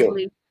music.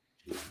 Julio.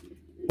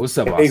 What's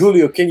up, boss? Hey,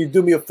 Julio, can you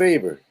do me a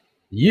favor?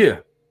 Yeah.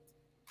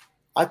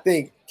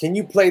 Can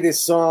you play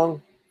this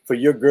song for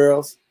your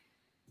girls?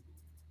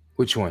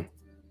 Which one?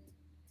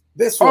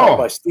 This one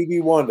by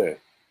Stevie Wonder.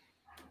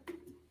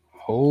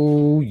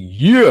 Oh,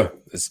 yeah.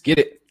 Let's get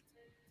it.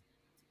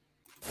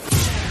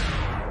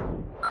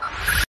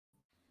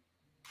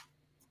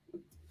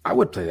 I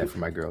would play that for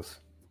my girls.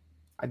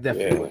 I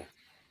definitely would.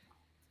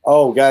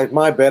 Oh, guys,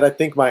 my bad. I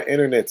think my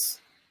internet's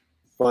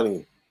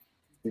funny.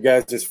 You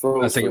guys just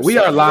froze. We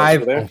are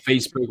live on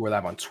Facebook. We're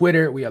live on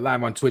Twitter. We are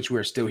live on Twitch. We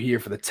are still here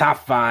for the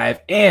top 5,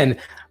 and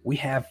we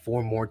have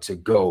 4 more to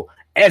go.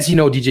 As you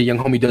know, DJ Young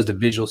Homie does the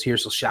visuals here,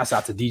 so shouts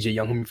out to DJ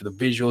Young Homie for the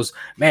visuals.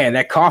 Man,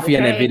 that coffee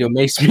in that video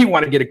makes me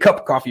want to get a cup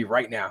of coffee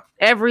right now.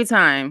 Every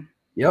time.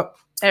 Yep.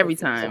 Every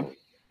time.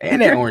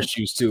 And that orange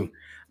juice too.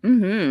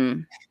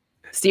 Mm-hmm.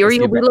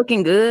 Cereal be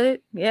looking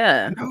good.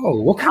 Yeah. Oh,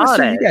 what kind of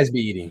cereal you guys be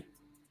eating?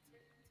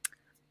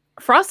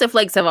 Frosted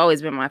Flakes have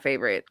always been my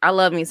favorite. I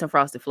love me some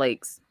Frosted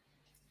Flakes.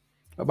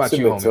 How about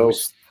you, homie?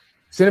 Toast.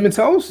 Cinnamon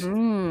toast?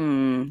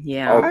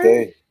 Yeah.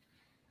 Okay.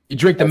 You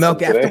drink the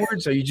milk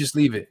afterwards, or you just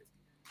leave it?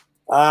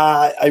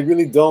 I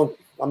really don't.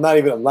 I'm not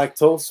even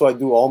lactose, so I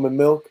do almond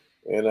milk,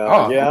 and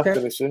I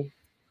finish it.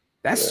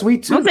 That's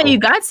sweet too. I'm saying you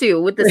got to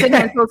with the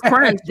cinnamon toast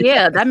crunch.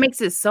 Yeah, that makes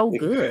it so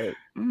good.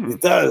 It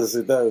does.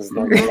 It does.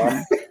 Not gonna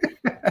lie.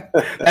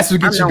 That's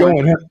what gets you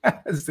going,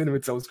 huh?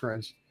 Cinnamon toast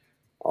crunch.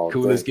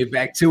 Cool. Let's get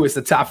back to it. It's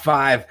the top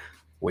 5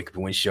 Wake Up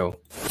and Win show. 5,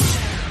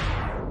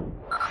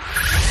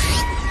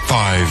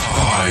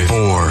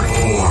 4,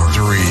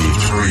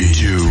 3,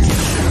 2,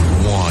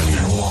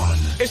 1.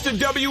 It's the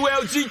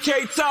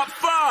WLGK Top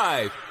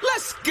 5.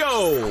 Let's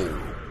go.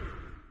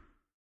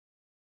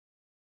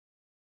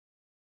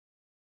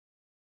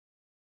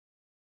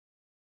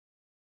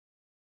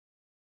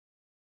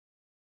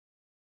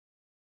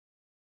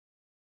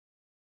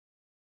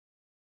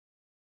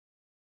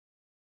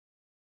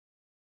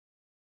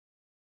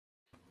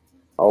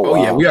 Oh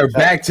yeah, we are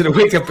back to the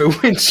Wake Up and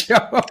Win show.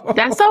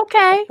 That's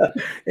okay.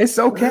 It's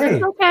okay.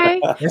 It's okay.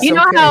 You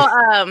know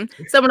how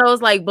some of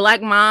those like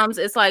black moms,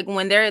 it's like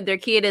when their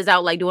kid is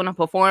out like doing a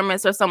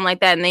performance or something like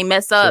that, and they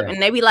mess up,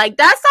 and they be like,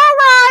 "That's all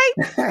right.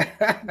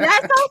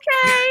 That's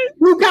okay.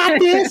 You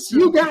got this.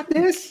 You got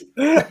this."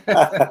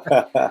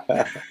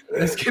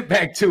 Let's get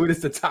back to it. It's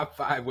the top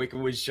 5 Wake Up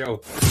and Win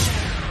show.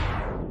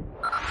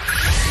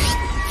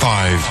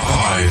 5,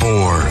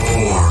 4,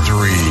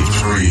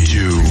 3,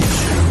 2,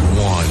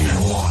 1.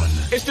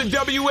 It's the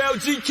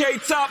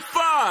WLGK Top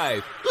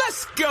 5.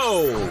 Let's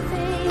go.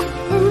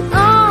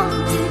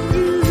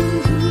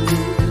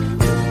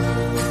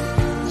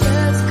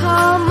 Just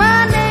call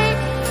my name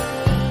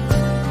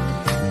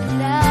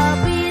and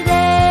I'll be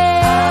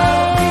there.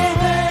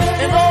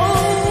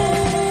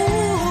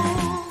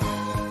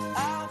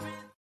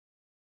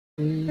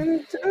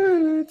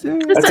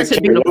 It's such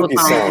a beautiful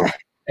song.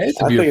 It's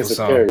a I think beautiful it's a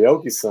song.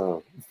 karaoke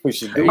song. We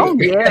should do Oh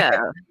it.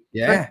 yeah.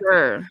 Yeah. For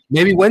sure.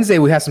 Maybe Wednesday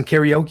we have some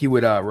karaoke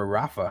with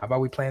Rafa. How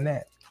about we playing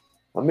that?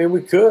 I mean,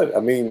 we could. I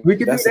mean, we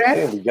could do that's that.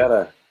 The thing.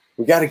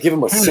 We gotta give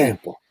him a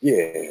sample.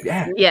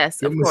 Yeah. Yes,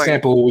 Give of him a course.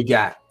 sample of what we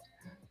got.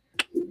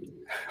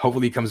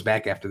 Hopefully he comes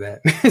back after that.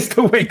 It's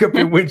the Wake Up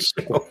and Win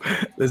show.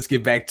 Let's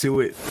get back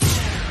to it.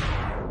 5,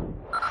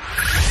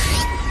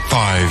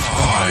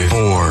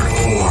 4,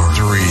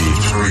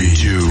 3,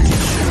 2,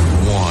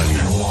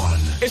 1.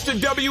 It's the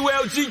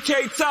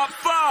WLGK Top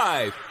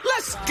 5.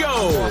 Let's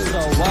go. So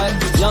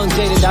what? Young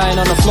Jada dying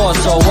on the floor,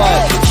 so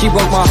what? She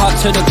broke my heart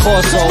to the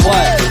core, so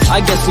what?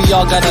 I guess we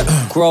all gotta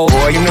grow.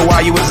 Boy, you know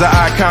why you was an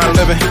icon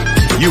living?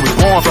 You was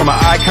born from an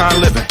icon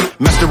living.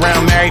 Messed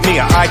around, married me,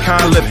 an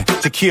icon living.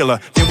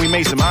 Tequila, then we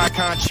made some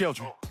icon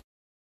children.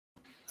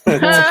 Made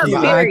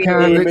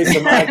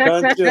some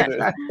icon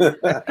children.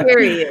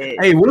 Period.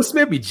 Hey, Will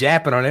Smith be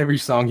japping on every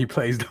song he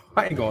plays, though.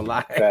 I ain't gonna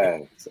lie.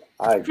 Facts.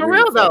 I agree. For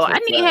real though, That's I a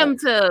need fact. him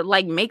to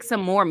like make some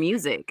more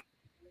music.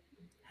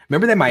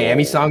 Remember that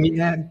Miami song he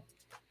had?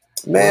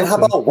 Man, how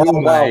about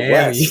Wild Wild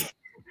West?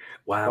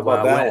 Wild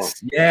Wild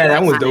West. Yeah,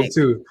 that one's dope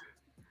too.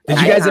 Did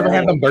you guys ever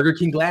have them Burger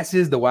King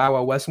glasses, the Wild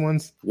Wild West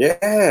ones? Yeah,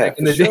 back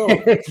in the sure.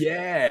 day.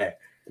 Yeah.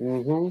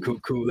 Mm-hmm.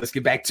 Cool. Let's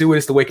get back to it.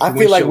 It's the Wake Up I and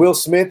feel Win like show. Will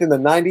Smith in the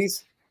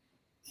 90s,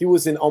 he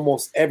was in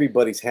almost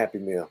everybody's Happy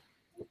Meal.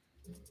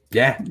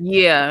 Yeah.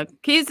 Yeah,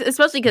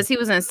 especially because he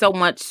was in so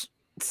much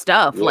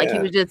stuff. Like he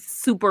Yeah. was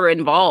just super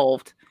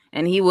involved,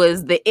 and he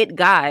was the it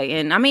guy.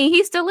 And I mean,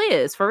 he still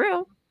is for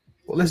real.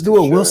 Well, let's do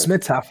a Will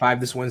Smith top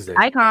 5 this Wednesday.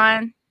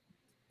 Icon.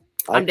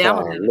 I'm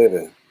down with it.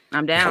 Living.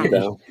 I'm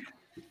down.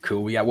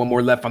 Cool. We got one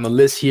more left on the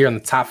list here on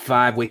the top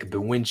 5 Wake Up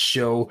and Win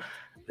show.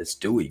 Let's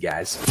do it,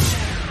 guys. 5,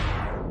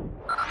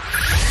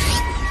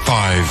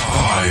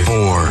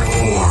 4,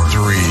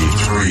 3,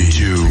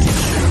 2,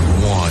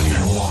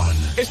 1.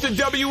 It's the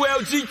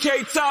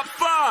WLGK Top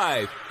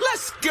 5.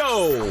 Let's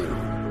go.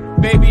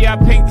 Baby, I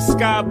paint the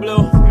sky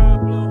blue.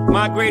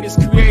 My greatest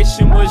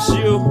creation was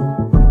you.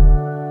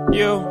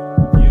 You.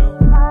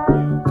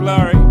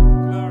 Glory.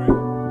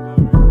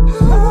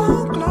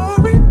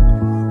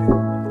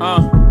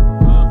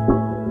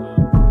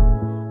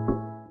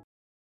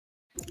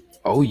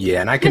 Oh, yeah.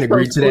 And I can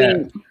agree to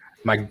that.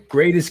 My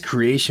greatest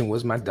creation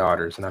was my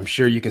daughters. And I'm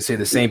sure you can say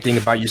the same thing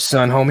about your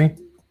son, homie.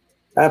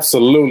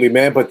 Absolutely,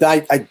 man. But I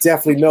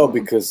definitely know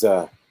because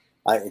I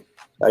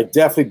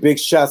definitely big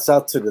shouts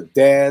out to the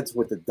dads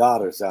with the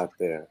daughters out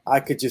there. I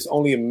could just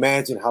only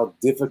imagine how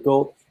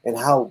difficult and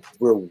how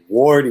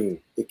rewarding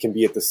it can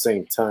be at the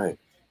same time,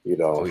 you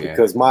know,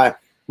 because my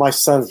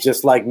son's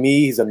just like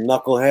me. He's a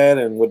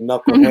knucklehead, and with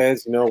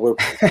knuckleheads, you know, we're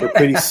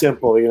pretty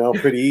simple, you know,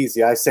 pretty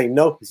easy. I say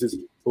no, he says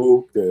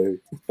Okay.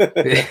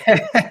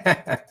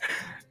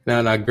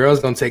 No,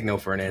 girls don't take no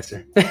for an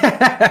answer.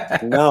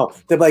 No,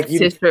 they're like,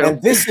 you,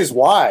 and this is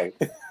why.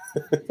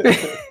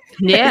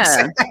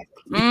 Yeah.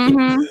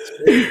 Mm-hmm.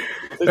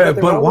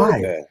 But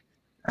why?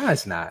 No,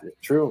 it's not.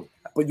 True.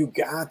 But you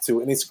got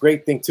to. And it's a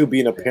great thing, too.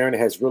 Being a parent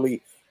has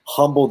really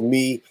humbled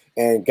me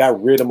and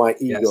got rid of my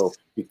ego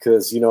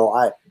because,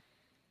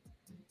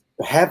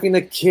 having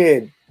a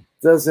kid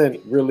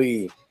doesn't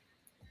really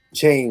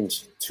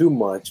change too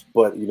much,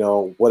 but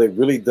what it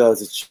really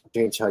does is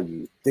change how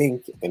you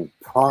think and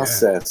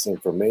process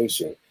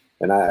information.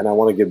 And I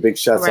want to give big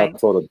shouts out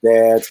to all the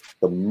dads,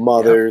 the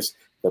mothers,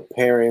 the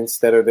parents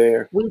that are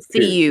there. We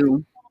see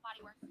you.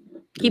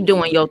 Keep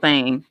doing your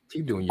thing.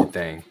 Keep doing your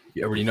thing.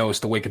 You already know it's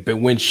the Wake Up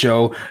and Win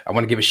show. I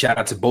want to give a shout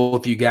out to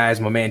both of you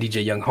guys, my man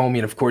DJ Young Homie,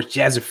 and of course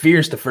Jazza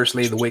Fierce, the first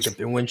lady of the Wake Up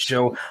and Win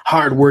show.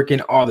 Hard working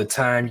all the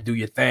time. You do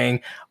your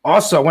thing.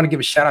 Also, I want to give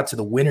a shout out to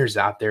the winners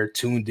out there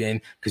tuned in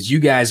because you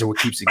guys are what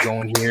keeps it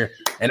going here.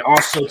 And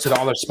also to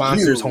all our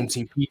sponsors, Home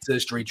Team Pizza,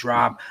 Straight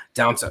Drop,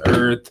 Down to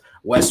Earth,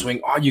 West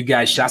Wing, all you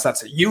guys. Shouts out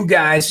to you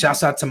guys.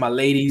 Shouts out to my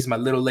ladies, my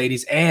little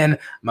ladies, and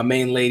my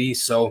main lady.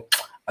 So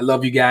I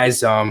love you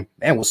guys. And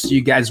we'll see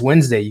you guys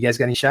Wednesday. You guys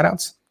got any shout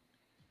outs?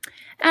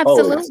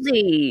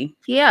 Absolutely.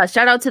 Yeah.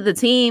 Shout out to the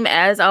team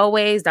as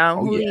always.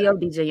 Don Julio,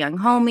 DJ Young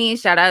Homie.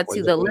 Shout out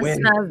to the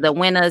listeners, the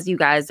winners. You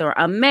guys are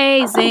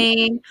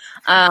amazing.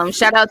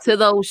 Shout out to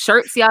those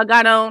shirts y'all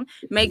got on.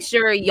 Make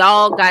sure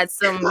y'all got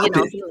some,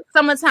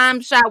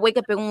 summertime shot, Wake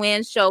Up and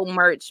Win show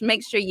merch.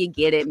 Make sure you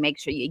get it.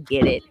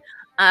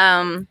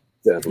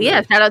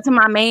 Yeah, shout out to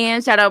my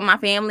man, shout out to my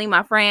family,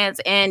 my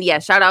friends, and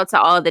shout out to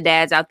all the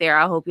dads out there.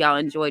 I hope y'all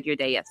enjoyed your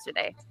day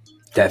yesterday.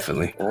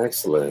 Definitely.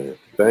 Excellent.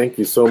 Thank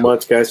you so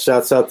much, guys.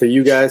 Shouts out to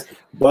you guys.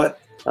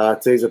 But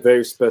today's a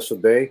very special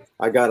day.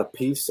 I got a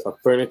piece of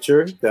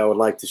furniture that I would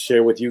like to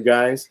share with you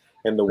guys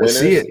and the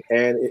winners.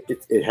 And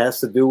it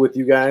has to do with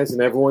you guys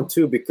and everyone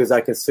too, because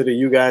I consider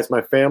you guys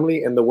my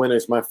family and the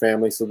winners my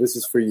family. So this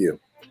is for you.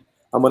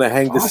 I'm going to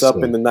hang this up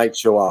in the night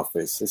show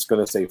office. It's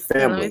going to say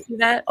family,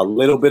 a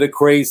little bit of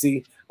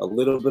crazy, a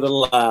little bit of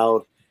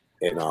loud,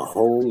 and a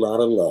whole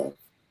lot of love.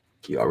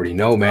 You already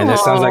know, man. That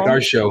sounds like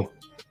our show.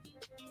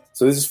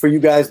 So this is for you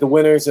guys, the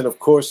winners, and of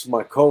course,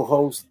 my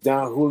co-host,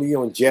 Don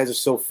Julio, and Jazz are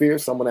so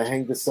fierce. I'm going to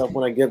hang this up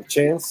when I get a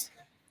chance.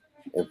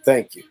 And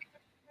thank you.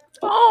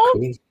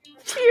 Oh,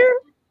 tear.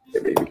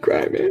 It made me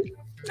cry, man.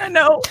 I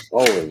know.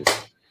 Always.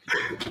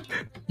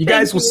 You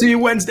guys will see you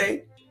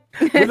Wednesday.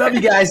 We love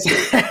you guys.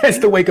 It's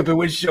the Wake Up and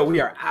Win show. We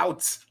are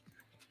out.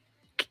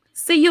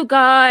 See you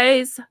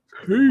guys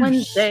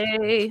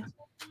Wednesday.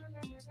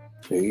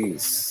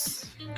 Peace.